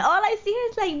 and all I see her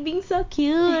is like being so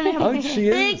cute. And she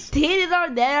big is. titties are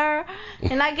there,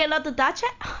 and I get not to touch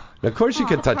it. Of course you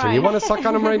can touch them. You want to suck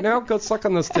on them right now? Go suck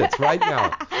on those tits right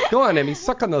now. Go on, Emmy.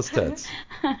 Suck on those tits.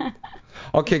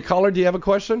 Okay, caller, do you have a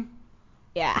question?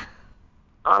 Yeah.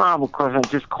 I don't have a question. I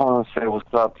just call and say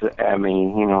what's up to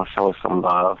Emmy. Show her some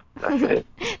love. That's it.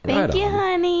 Thank you,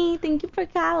 honey. Thank you for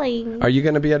calling. Are you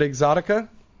going to be at Exotica?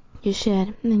 You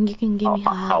should. Then you can give me a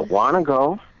hug. I want to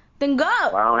go. Then go. I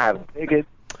don't have a ticket.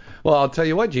 Well, I'll tell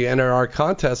you what. You enter our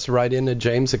contest right into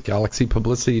James at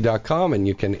GalaxyPublicity.com, and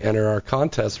you can enter our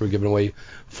contest. We're giving away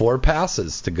 4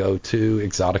 passes to go to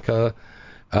Exotica,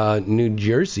 New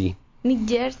Jersey. New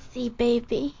Jersey,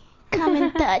 baby. Come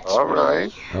and touch All right.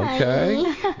 me. Okay.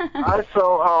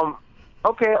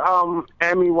 Okay,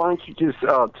 Amy, why don't you just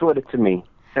tweet it to me?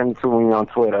 Send it to me on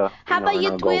Twitter. How about and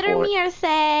you I'll go Twitter for me it. or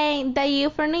say that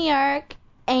you're from New York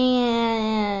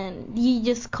and you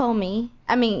just call me.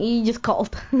 I mean, you just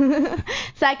called.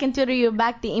 So I can Twitter you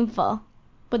back the info.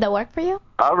 Would that work for you?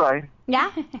 All right. Yeah?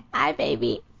 Hi,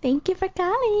 baby. Thank you for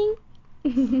calling.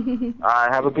 All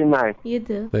right, have a good night. You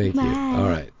too. Thank Bye. you. All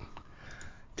right.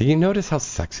 Do you notice how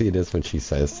sexy it is when she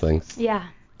says things? Yeah,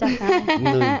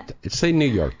 definitely. Say New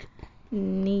York.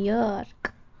 New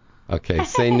York. Okay,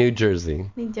 say New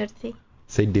Jersey. New Jersey.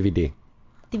 Say DVD.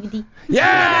 DVD. Yeah!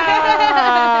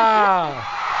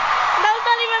 That was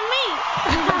not even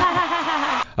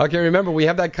me. Okay, remember, we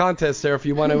have that contest there if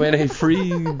you want to win a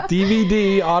free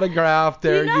DVD autograph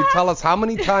there. You tell us how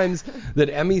many times that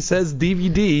Emmy says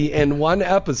DVD in one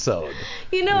episode.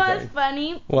 You know what's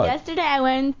funny? What? Yesterday I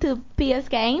went to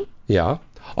PSK. Yeah.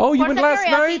 Oh, you went last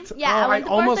karaoke. night? Yeah, oh, I went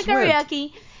to almost Forza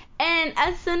karaoke. And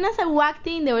as soon as I walked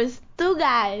in, there was 2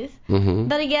 guys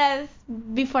that I guess,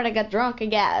 before I got drunk, I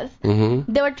guess,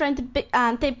 they were trying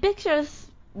to take pictures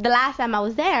the last time I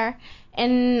was there.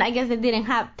 And I guess they didn't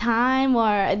have time or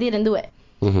I didn't do it.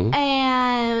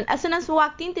 And as soon as we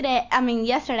walked in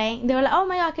yesterday, they were like, oh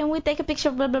my God, can we take a picture,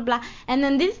 blah, blah, blah. And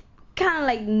then this kind of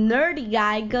like nerdy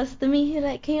guy goes to me, he's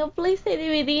like, can you please say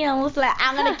DVD? And I was like,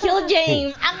 I'm going to kill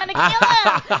James. I'm going to kill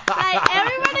him. Like,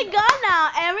 everybody go now.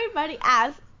 Everybody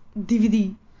asks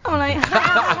DVD. I'm like,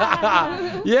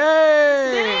 Yay!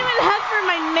 They didn't even ask for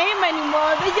my name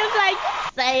anymore. They just like,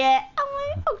 say it. I'm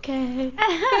like, okay.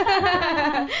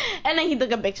 And then he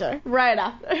took a picture right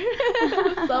after.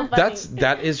 So funny.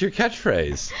 That is your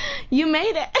catchphrase. You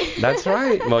made it. That's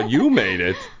right. Well, you made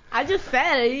it. I just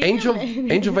said it.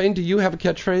 Angel Vane, do you have a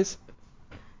catchphrase?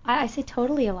 I say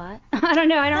totally a lot. I don't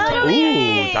know. I don't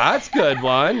really. Ooh, that's a good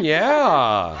one.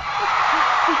 Yeah.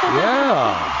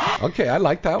 Yeah. Okay, I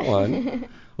like that one.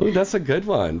 Ooh, that's a good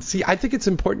one. See, I think it's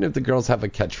important if the girls have a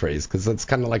catchphrase because it's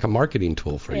kind of like a marketing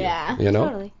tool for you. Yeah. You know?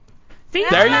 Totally. See?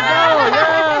 There you go.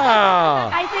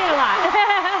 Yeah. I say it a lot.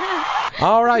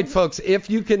 All right, folks. If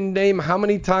you can name how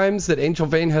many times that Angel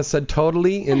Vane has said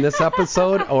totally in this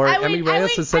episode, or Emmy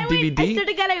Reyes has said DVD. I sort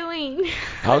of got a win.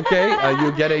 Okay,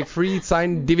 you get a free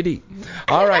signed DVD.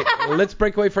 All right, let's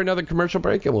break away for another commercial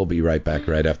break, and we'll be right back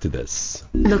right after this.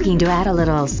 Looking to add a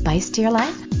little spice to your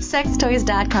life?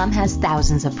 Sextoys.com has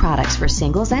thousands of products for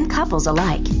singles and couples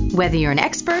alike. Whether you're an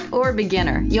expert or a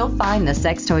beginner, you'll find the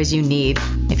sex toys you need.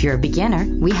 If you're a beginner,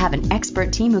 we have an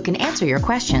expert team who can answer your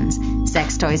questions.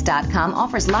 Sextoys.com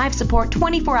offers live support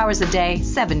 24 hours a day,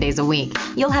 7 days a week.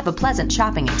 You'll have a pleasant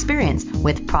shopping experience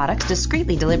with products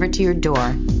discreetly delivered to your door.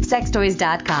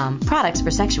 Sextoys.com, products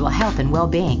for sexual health and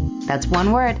well-being. That's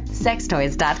one word,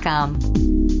 sextoys.com.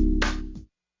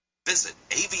 Visit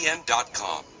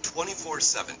avn.com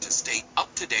 24/7 to stay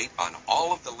up to date on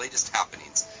all of the latest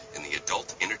happenings in the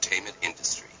adult entertainment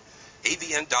industry.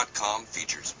 avn.com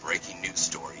features breaking news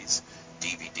stories,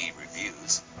 DVD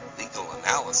reviews, legal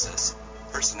analysis,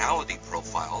 personality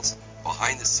profiles,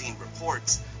 behind-the-scene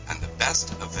reports, and the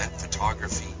best event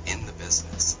photography in the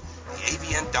business. The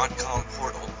avn.com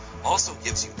portal also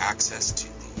gives you access to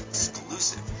the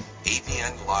exclusive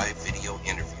AVN Live video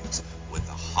interviews with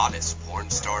the hottest porn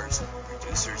stars,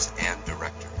 producers, and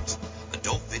directors.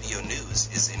 Adult Video News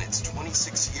is in its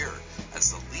 26th year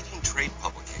as the leading trade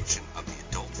publication of the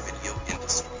adult video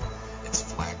industry. Its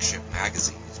flagship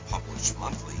magazine is published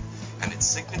monthly, and its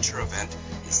signature event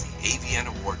is the AVN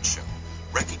Award Show,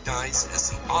 recognized as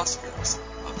the Oscars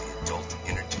of the adult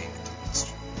entertainment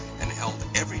industry, and held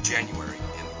every January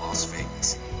in Las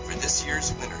Vegas. For this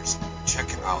year's winners, check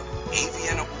out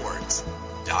avnawards.com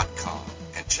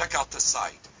and check out the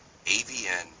site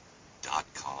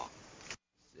avn.com.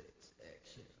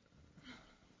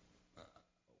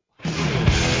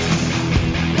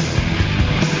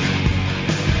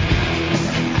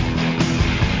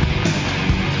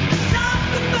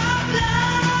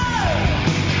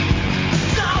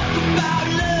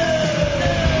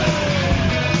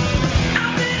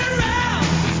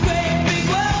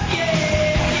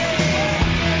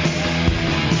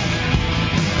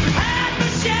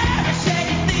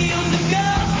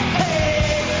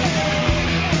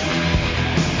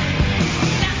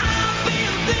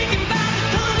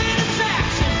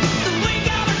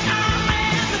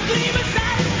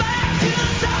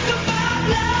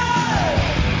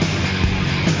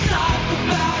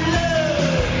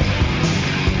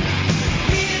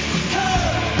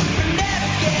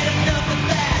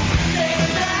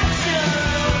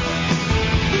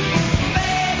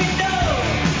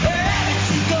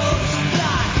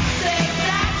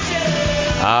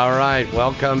 right,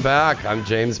 welcome back. I'm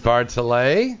James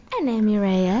Bartolet. And Amy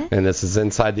Reyes. And this is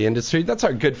Inside the Industry. That's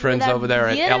our good friends over there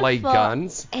at LA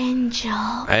Guns. Angel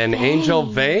And Vane. Angel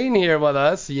Vane here with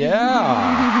us.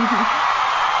 Yeah.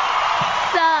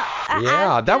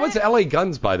 Yeah, that was LA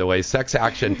Guns, by the way, Sex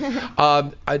Action.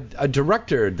 A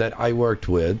director that I worked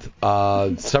with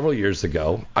several years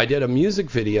ago, I did a music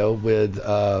video with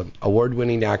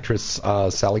award-winning actress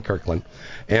Sally Kirkland,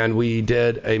 and we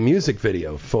did a music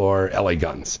video for LA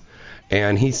Guns.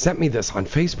 And he sent me this on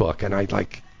Facebook, and I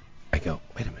go,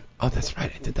 wait a minute. Oh, that's right.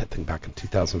 I did that thing back in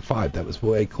 2005. That was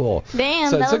way cool. Damn,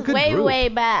 so that was way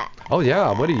back. Oh,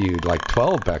 yeah. What are you, like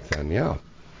 12 back then? Yeah.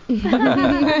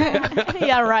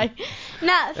 Yeah, right.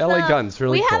 Now, so LA Guns,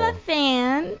 really we cool. have a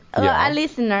fan, Yeah. a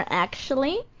listener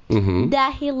actually, Mm-hmm.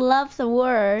 that he loves a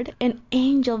word, and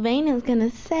Angel Vane is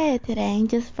gonna say it today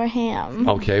just for him.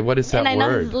 Okay, what is that and I know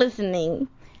word? he's listening.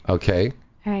 Okay.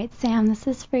 All right, Sam, this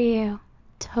is for you.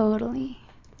 Totally.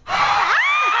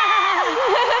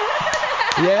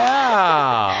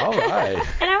 Yeah. All right.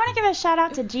 And I want to give a shout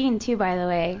out to Jean too, by the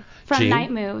way, from Jean? Night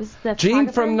Moves. The Gene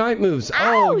photographer. from Night Moves.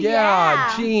 Oh, yeah.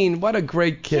 yeah. Gene, what a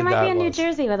great kid He might that be in New was.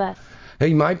 Jersey with us.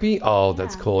 He might be? Oh,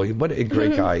 that's cool. What a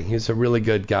great guy. He's a really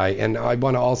good guy. And I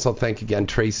want to also thank again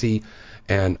Tracy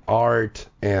and Art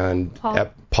and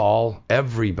Paul,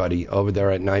 everybody over there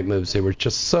at Night Moves. They were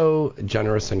just so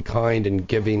generous and kind and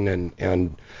giving,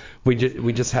 and we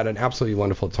just had an absolutely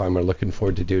wonderful time. We're looking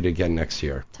forward to do it again next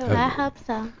year. I hope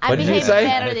so. What did you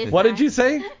say? What did you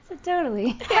say? So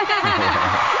totally.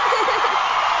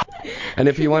 And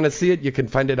if you want to see it, you can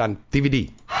find it on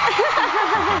DVD.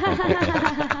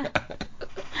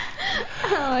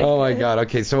 Oh my God.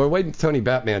 Okay, so we're waiting. Tony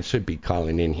Batman should be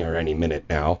calling in here any minute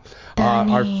now.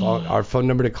 Our phone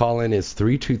number to call in is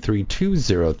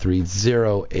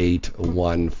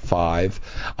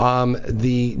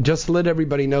 323-203-0815. Just to let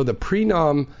everybody know, the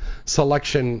prenom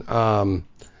selection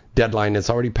deadline is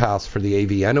already passed for the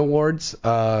AVN Awards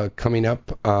coming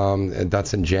up. And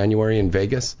that's in January in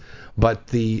Vegas.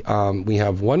 But we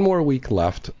have one more week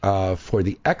left for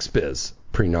the XBiz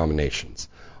pre-nominations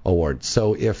award.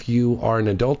 So if you are an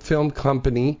adult film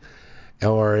company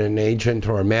or an agent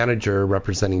or a manager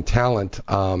representing talent,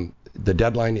 the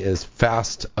deadline is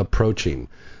fast approaching.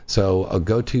 So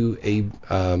go to the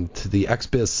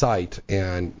XBiz site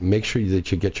and make sure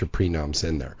that you get your prenoms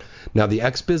in there. Now the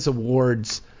XBiz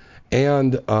Awards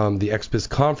and the XBiz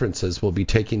conferences will be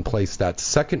taking place that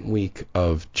second week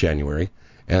of January.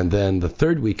 And then the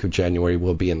third week of January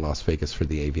will be in Las Vegas for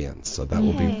the AVNs. So that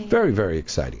will be very, very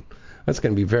exciting. That's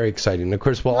going to be very exciting. And of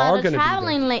course, we're all going to be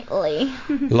traveling lately.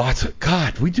 Lots of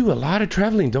God, we do a lot of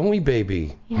traveling, don't we,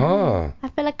 baby? Yeah. Huh? I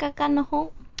feel like I got no home.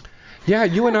 Yeah,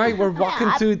 you and I were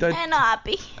walking through the. I know,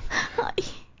 happy.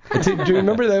 Do you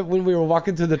remember that when we were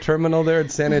walking through the terminal there at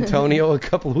San Antonio a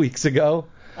couple of weeks ago?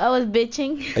 I was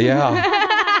bitching.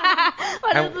 Yeah.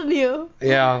 What else is new?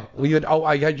 Yeah, we had. Oh,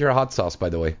 I had your hot sauce, by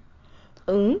the way.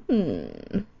 Okay.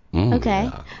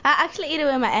 Yeah. I actually eat it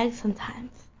with my eggs sometimes.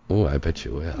 Oh, I bet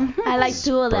you will. I like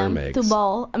two of them. eggs. Two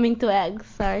eggs,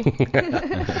 sorry.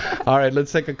 All right,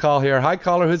 let's take a call here. Hi,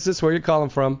 caller. Who's this? Where are you calling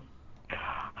from?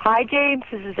 Hi, James.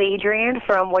 This is Adrian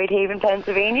from Whitehaven,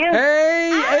 Pennsylvania.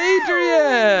 Hey,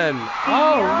 Adrian!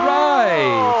 All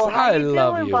right. How you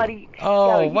love doing, you. buddy?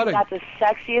 Oh, Yo, what you got the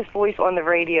sexiest voice on the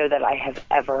radio that I have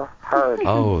ever heard.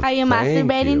 Oh, Are you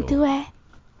masturbating to it?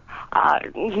 Okay,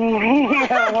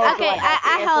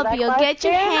 I help you. Get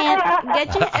your hand,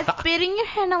 spit in your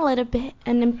hand a little bit,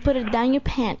 and then put it down your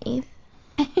panties.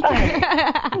 This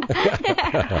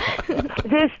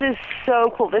is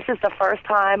so cool. This is the first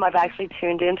time I've actually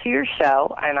tuned into your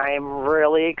show, and I am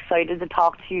really excited to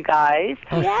talk to you guys.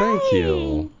 Oh, thank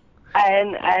you.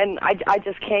 And I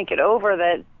just can't get over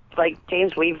that. Like,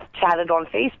 James, we've chatted on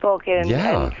Facebook,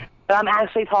 and but I'm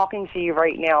actually talking to you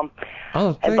right now.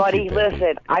 Oh, thank and buddy, you, baby.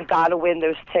 listen, I've got to win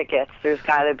those tickets. There's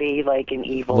got to be like an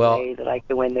evil way that I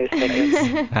can win those tickets.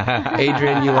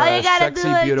 Adrian, you are a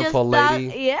sexy, beautiful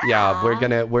lady. Yeah. You're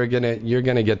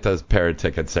gonna get those pair of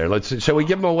tickets there. Shall we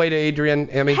give them away to Adrian,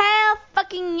 Emmy? Hell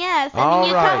fucking yes. And All then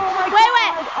you right.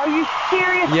 Wait. Are you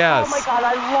serious? Yes. Oh my God,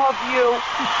 I love you.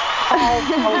 Oh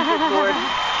good Lord.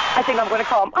 I think I'm going to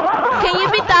call him. Can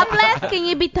you be topless? Can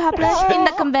you be topless in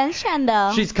the convention,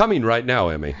 though? She's coming right now,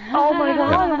 Emmy. Oh my God,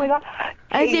 Yeah. oh my God.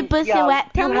 Is your pussy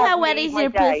wet? Tell me you how have wet made is my your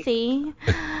day. pussy.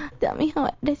 Tell me how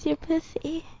wet is your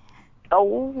pussy.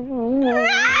 Oh.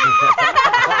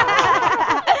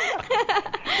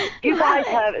 You guys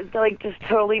have like just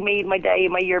totally made my day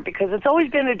and my year, because it's always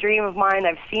been a dream of mine.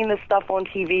 I've seen this stuff on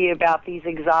TV about these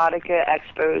Exotica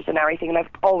expos and everything, and I've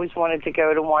always wanted to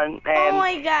go to one. And Oh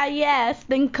my God, yes.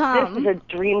 Then come. this is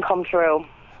a dream come true.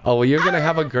 Oh, well, you're going to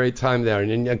have a great time there.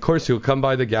 And, of course, you'll come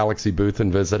by the Galaxy booth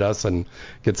and visit us and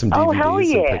get some DVDs hell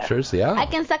yeah. and pictures. Yeah. I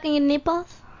can suck on your nipples.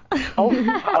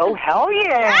 Oh, hell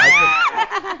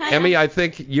yeah. Emmy, I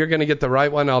think you're going to get the right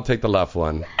one. I'll take the left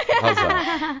one. How's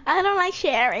that? I don't like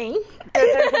sharing.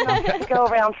 There's enough to go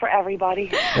around for everybody.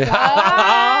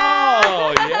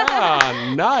 Oh,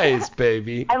 yeah. Nice,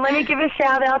 baby. And let me give a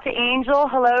shout out to Angel.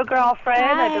 Hello, girlfriend.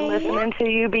 Hi. I've been listening to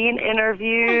you being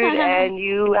interviewed, and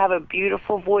you have a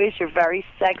beautiful voice. You're very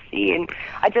sexy, and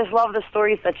I just love the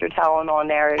stories that you're telling on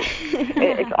there.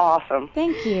 It's awesome.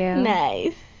 Thank you.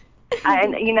 Nice.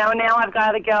 And, now I've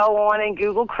got to go on and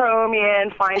Google Chrome you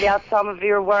and find out some of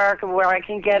your work and where I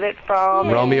can get it from.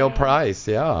 Romeo Price,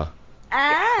 yeah.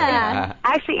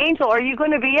 Actually, Angel, are you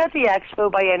going to be at the expo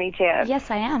by any chance?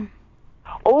 Yes, I am.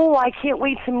 Oh, I can't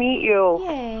wait to meet you.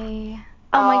 Yay.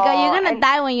 Oh my God, you're gonna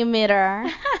die when you meet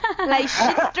her. Like, she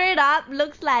straight up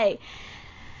looks like...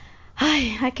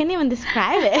 I can't even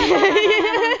describe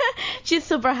it. She's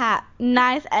super hot.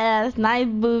 Nice ass, nice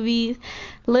boobies,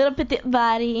 little petite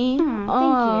body.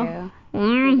 Thank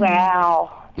you.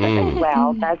 Wow.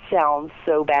 Wow, that sounds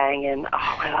so banging.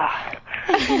 Oh my God.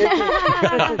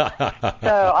 This is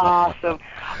so awesome.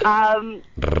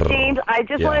 James, I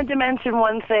just wanted to mention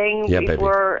one thing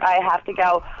before I have to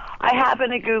go. I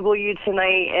happened to Google you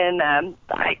tonight, and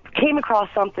I came across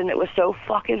something that was so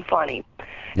fucking funny.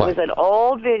 It was an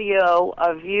old video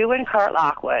of you and Kurt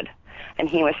Lockwood, and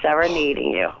he was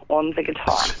serenading you on the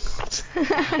guitar.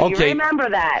 You remember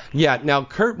that? Yeah, now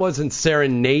Kurt wasn't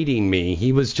serenading me.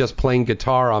 He was just playing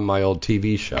guitar on my old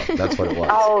TV show. That's what it was.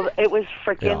 Oh, it was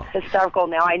freaking hysterical.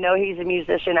 Now, I know he's a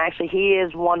musician. Actually, he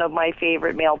is one of my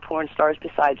favorite male porn stars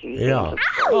besides you. Yeah.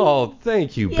 Oh,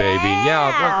 thank you, baby.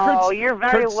 Yeah. Well, you're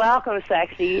very welcome,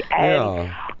 sexy. And,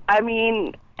 I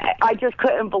mean... I just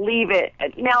couldn't believe it.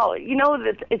 Now,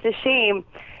 it's a shame.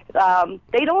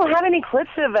 They don't have any clips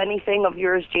of anything of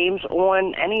yours, James,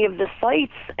 on any of the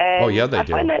sites. And they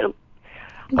do.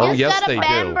 Just go to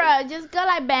Bambra. Just go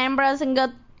like Bambras and go...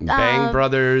 Bang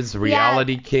Brothers,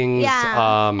 Reality Kings.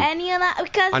 Any of that,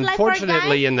 because unfortunately, like for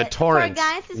guys, in the torrents, for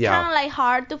guys, it's kind of like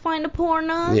hard to find the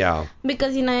pornos. Yeah.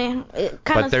 Because it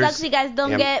kind of sucks you guys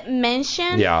don't get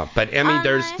mentioned. Yeah, but Emmy,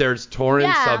 there's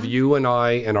torrents of you and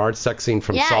I and our sex scene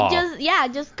from Saw.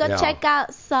 Just go check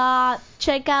out Saw.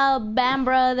 Check out Bang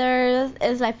Brothers.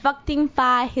 It's like fucking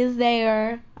five. He's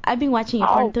there. I've been watching it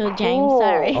for too, James.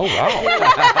 Sorry. Oh, wow.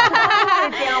 I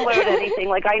don't want to download anything.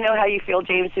 Like, I know how you feel,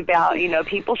 James, about,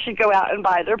 people should go out and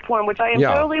buy their porn, which I am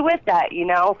totally with that,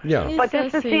 Yeah. But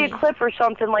just to see a clip or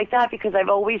something like that, because I've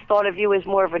always thought of you as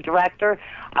more of a director,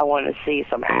 I want to see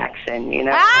some action,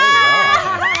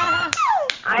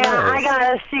 I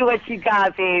gotta see what you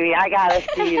got, baby. I gotta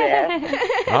see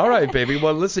this. All right, baby.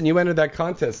 Well, listen, you entered that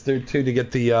contest too to get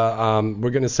the.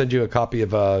 We're gonna send you a copy of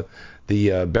the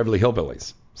Beverly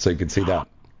Hillbillies, so you can see that.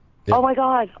 Yeah. Oh my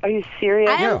God, are you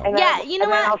serious? And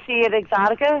then I'll see you at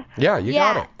Exotica. Yeah, you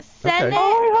got it. Send it.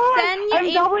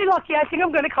 I'm doubly lucky. I think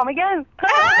I'm gonna come again.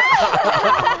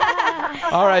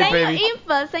 All right, send baby.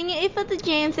 Send your info to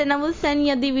James, and I will send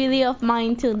you a DVD of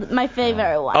mine too, my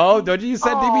favorite one. Oh, don't you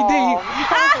send DVD?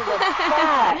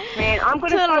 Man, I'm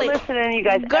gonna start listening to you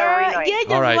guys every night. You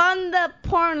just won the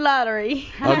porn lottery.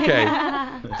 Okay.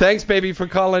 Thanks, baby, for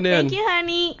calling in. Thank you,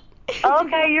 honey.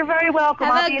 Okay, you're very welcome.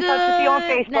 I'll be in touch with you on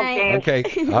Facebook, James. Okay.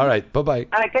 All right. Bye-bye.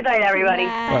 All right. Good night, everybody.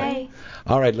 Bye.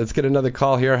 All right. Let's get another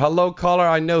call here. Hello, caller.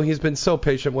 I know he's been so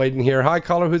patient waiting here. Hi,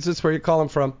 caller. Who's this? Where are you calling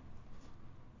from?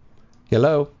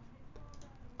 Hello?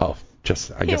 Oh,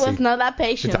 I guess he was not that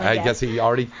patient. I guess he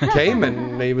already came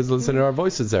and he was listening to our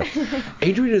voices there.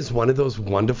 Adrian is one of those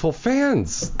wonderful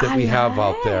fans that we have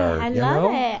out there. I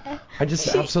love it. I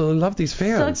just absolutely love these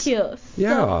fans. So cute.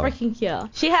 Yeah. So freaking cute.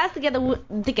 She has to get the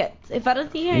tickets. If I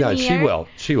don't see her here. She will.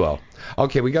 She will.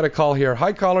 Okay, we got a call here.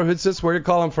 Hi, caller. Who's this? Where are you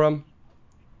calling from?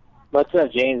 What's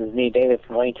up, James? It's me, David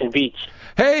from Huntington Beach.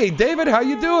 Hey, David. How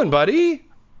you doing, buddy?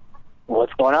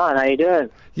 What's going on? How you doing?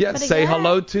 Yes, say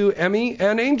hello to Emmy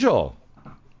and Angel.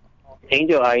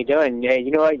 Angel, how you doing? Yeah,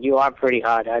 you know what? You are pretty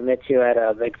hot. I met you at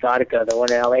Exotica, the one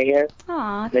in LA here.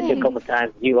 Aw, Met you a couple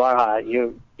times. You are hot.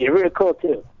 You're really cool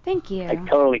too. Thank you. Like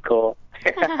totally cool.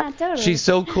 Totally. She's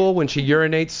so cool when she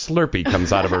urinates, Slurpee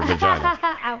comes out of her vagina.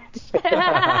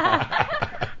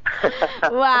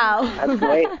 Wow. That's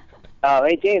great.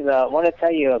 Hey, James, I want to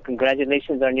tell you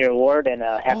congratulations on your award and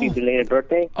happy belated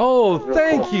birthday. Oh,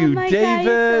 thank you, David. God,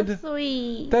 you're so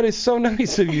sweet. That is so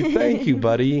nice of you. Thank you,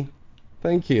 buddy.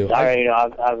 Thank you. Sorry,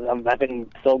 I've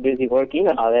been so busy working. You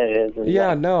know how that is.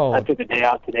 And, no. I took a day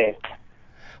off today.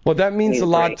 Well, that means a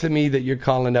lot to me that you're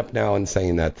calling up now and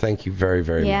saying that. Thank you very,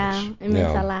 very much. Yeah, it means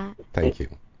a lot. Thank you.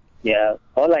 Yeah.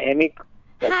 Hola, Emmy.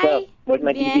 What's up? Where's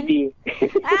my DVD?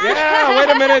 Yeah, wait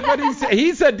a minute. What did he say?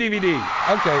 He said DVD.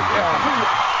 Okay.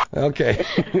 Yeah. Okay.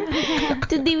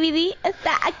 Tu DVD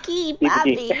está aquí,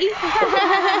 papi.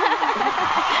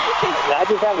 I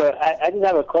just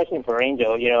have a question for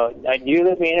Angel. You know, do you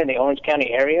live in the Orange County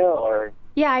area or?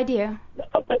 Yeah, I do.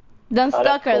 Don't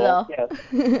stalk her, though. Yeah.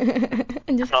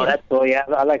 I'm just kidding. That's cool. Yeah,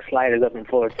 I like sliders up in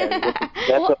Fullerton.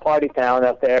 That's a party town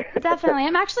up there. Definitely.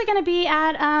 I'm actually going to be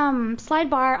at Slide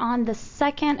Bar on the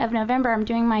 2nd of November. I'm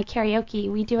doing my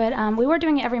karaoke. We do it. We were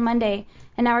doing it every Monday,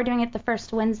 and now we're doing it the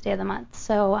first Wednesday of the month.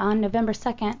 So on November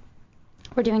 2nd,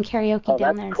 we're doing karaoke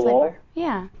down there in Slide Bar.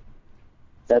 Yeah.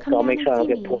 That's cool. I'll make sure I don't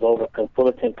get pulled over because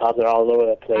Fullerton pubs are all over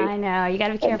the place. I know. You got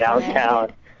to be careful.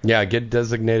 Downtown. Yeah, get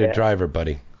designated driver,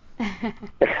 buddy.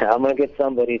 I'm going to get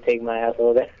somebody to take my ass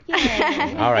over there.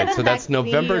 Yay. All right, so that's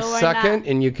November 2nd,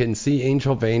 and you can see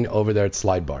Angel Vane over there at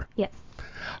Slide Bar. Yes.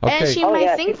 Okay. And she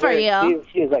might sing for you.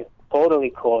 She's like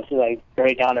totally cool. She's like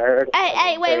very down to earth.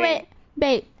 Hey, wait.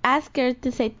 Babe, ask her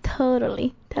to say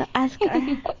totally. Ask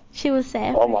her. She will say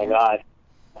it. Oh, my God.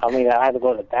 I mean, I had to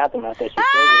go to the bathroom after she said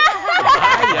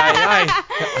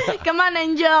it. Come on,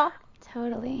 Angel.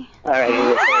 Totally. All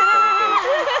right.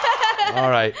 All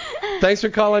right. Thanks for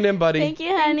calling in, buddy. Thank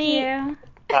you, honey. Thank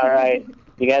you. All right.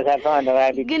 You guys have fun. All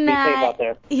right. Good night. Be safe out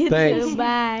there. You Thanks. too.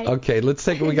 Bye. Okay,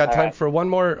 we got time for one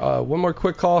more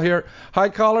quick call here. Hi,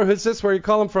 caller. Who's this? Where are you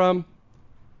calling from?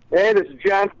 Hey, this is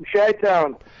John from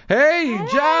Chi-Town. Hey,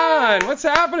 John. What's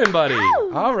happening, buddy?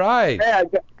 Ow. All right. Hey,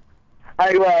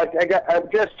 I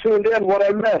just tuned in. What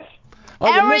I missed?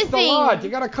 Oh, you missed a lot. You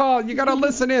gotta call. You gotta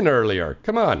listen in earlier.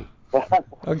 Come on.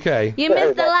 Okay. You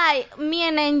missed a lot. Me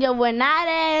and Angel were not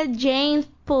at. James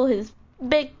put his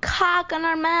big cock on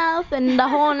our mouth and the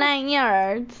whole 9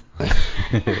 yards.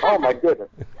 Oh my goodness.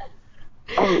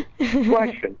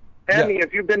 Question. Emmy,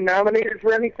 have you been nominated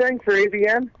for anything for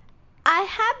AVN? I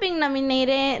have been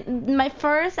nominated. My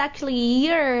first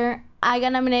year, I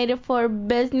got nominated for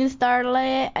Best New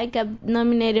Starlet. I got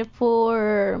nominated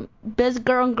for Best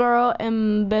Girl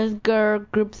and Best Girl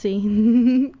Group C.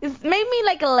 It's made me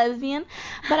like a lesbian,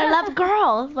 but I love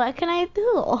girls. What can I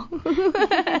do?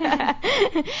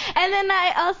 And then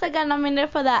I also got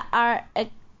nominated for the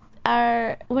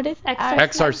what is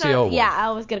XRCO. Yeah, I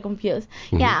always get confused.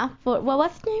 Mm-hmm. Yeah, for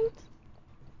what's the name?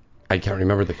 I can't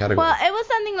remember the category. Well, it was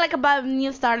something like about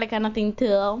New Starlet kind of thing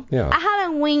too. Yeah. I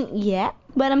haven't won yet,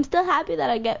 but I'm still happy that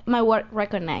I get my work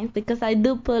recognized because I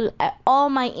do put all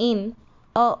my in.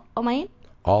 All my in?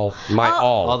 All the my cock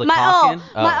all. in?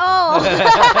 My all.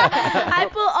 I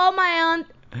put all my own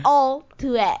all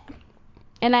to it.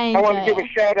 And I enjoy I want to give a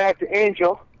shout out to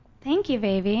Angel. Thank you,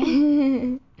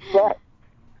 baby. But,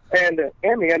 and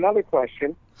Emmy, another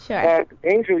question. Sure.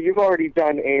 Angel, you've already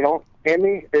done anal.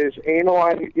 Emmy, is anal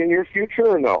in your future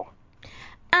or no?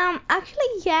 Actually,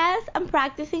 yes. I'm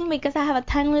practicing because I have a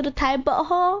tiny little tight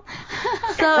butthole.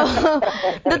 So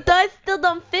the toys still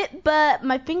don't fit, but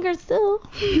my fingers do.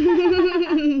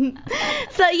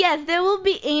 So yes, there will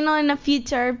be anal in the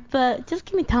future, but just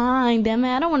give me time, damn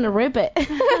it. I don't want to rip it.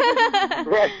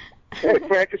 Right. Hey,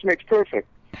 practice makes perfect.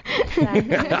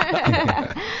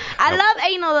 I love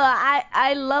anal though.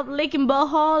 I love licking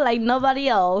butthole like nobody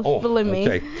else. Believe me.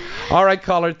 Okay. All right,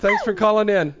 caller. Thanks for calling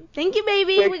in. Thank you,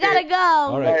 baby. We gotta go.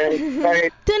 All right.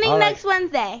 Tune in All right. next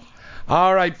Wednesday.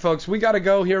 All right, folks. We gotta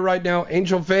go here right now.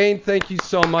 Angel Vane, thank you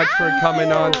so much for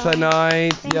coming on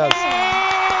tonight. Yes.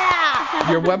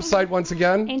 Your website once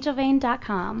again?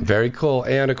 AngelVane.com. Very cool.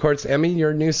 And of course, Emmy,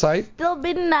 your new site? Still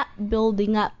building up.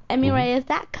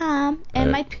 EmmyReyes.com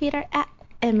and my Twitter at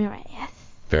Emmy Reyes.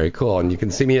 Very cool. And you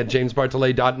can see me at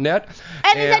jamesbartolet.net.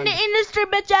 And Inside the Industry,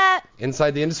 bitch.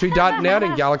 InsideTheIndustry.net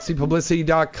and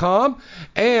GalaxyPublicity.com.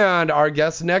 And our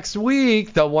guest next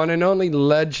week, the one and only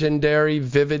legendary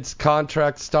Vivid's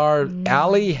contract star,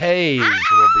 Allie Hayes, will be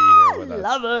here with us.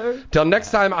 Love her. Till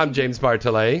next time, I'm James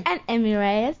Bartolet. And Emmy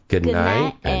Reyes. Good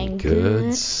night and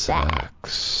good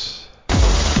sex.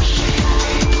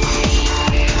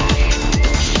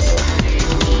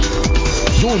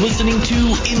 You're listening to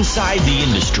Inside the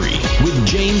Industry with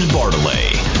James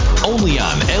Bartolet, only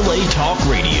on LA Talk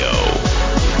Radio.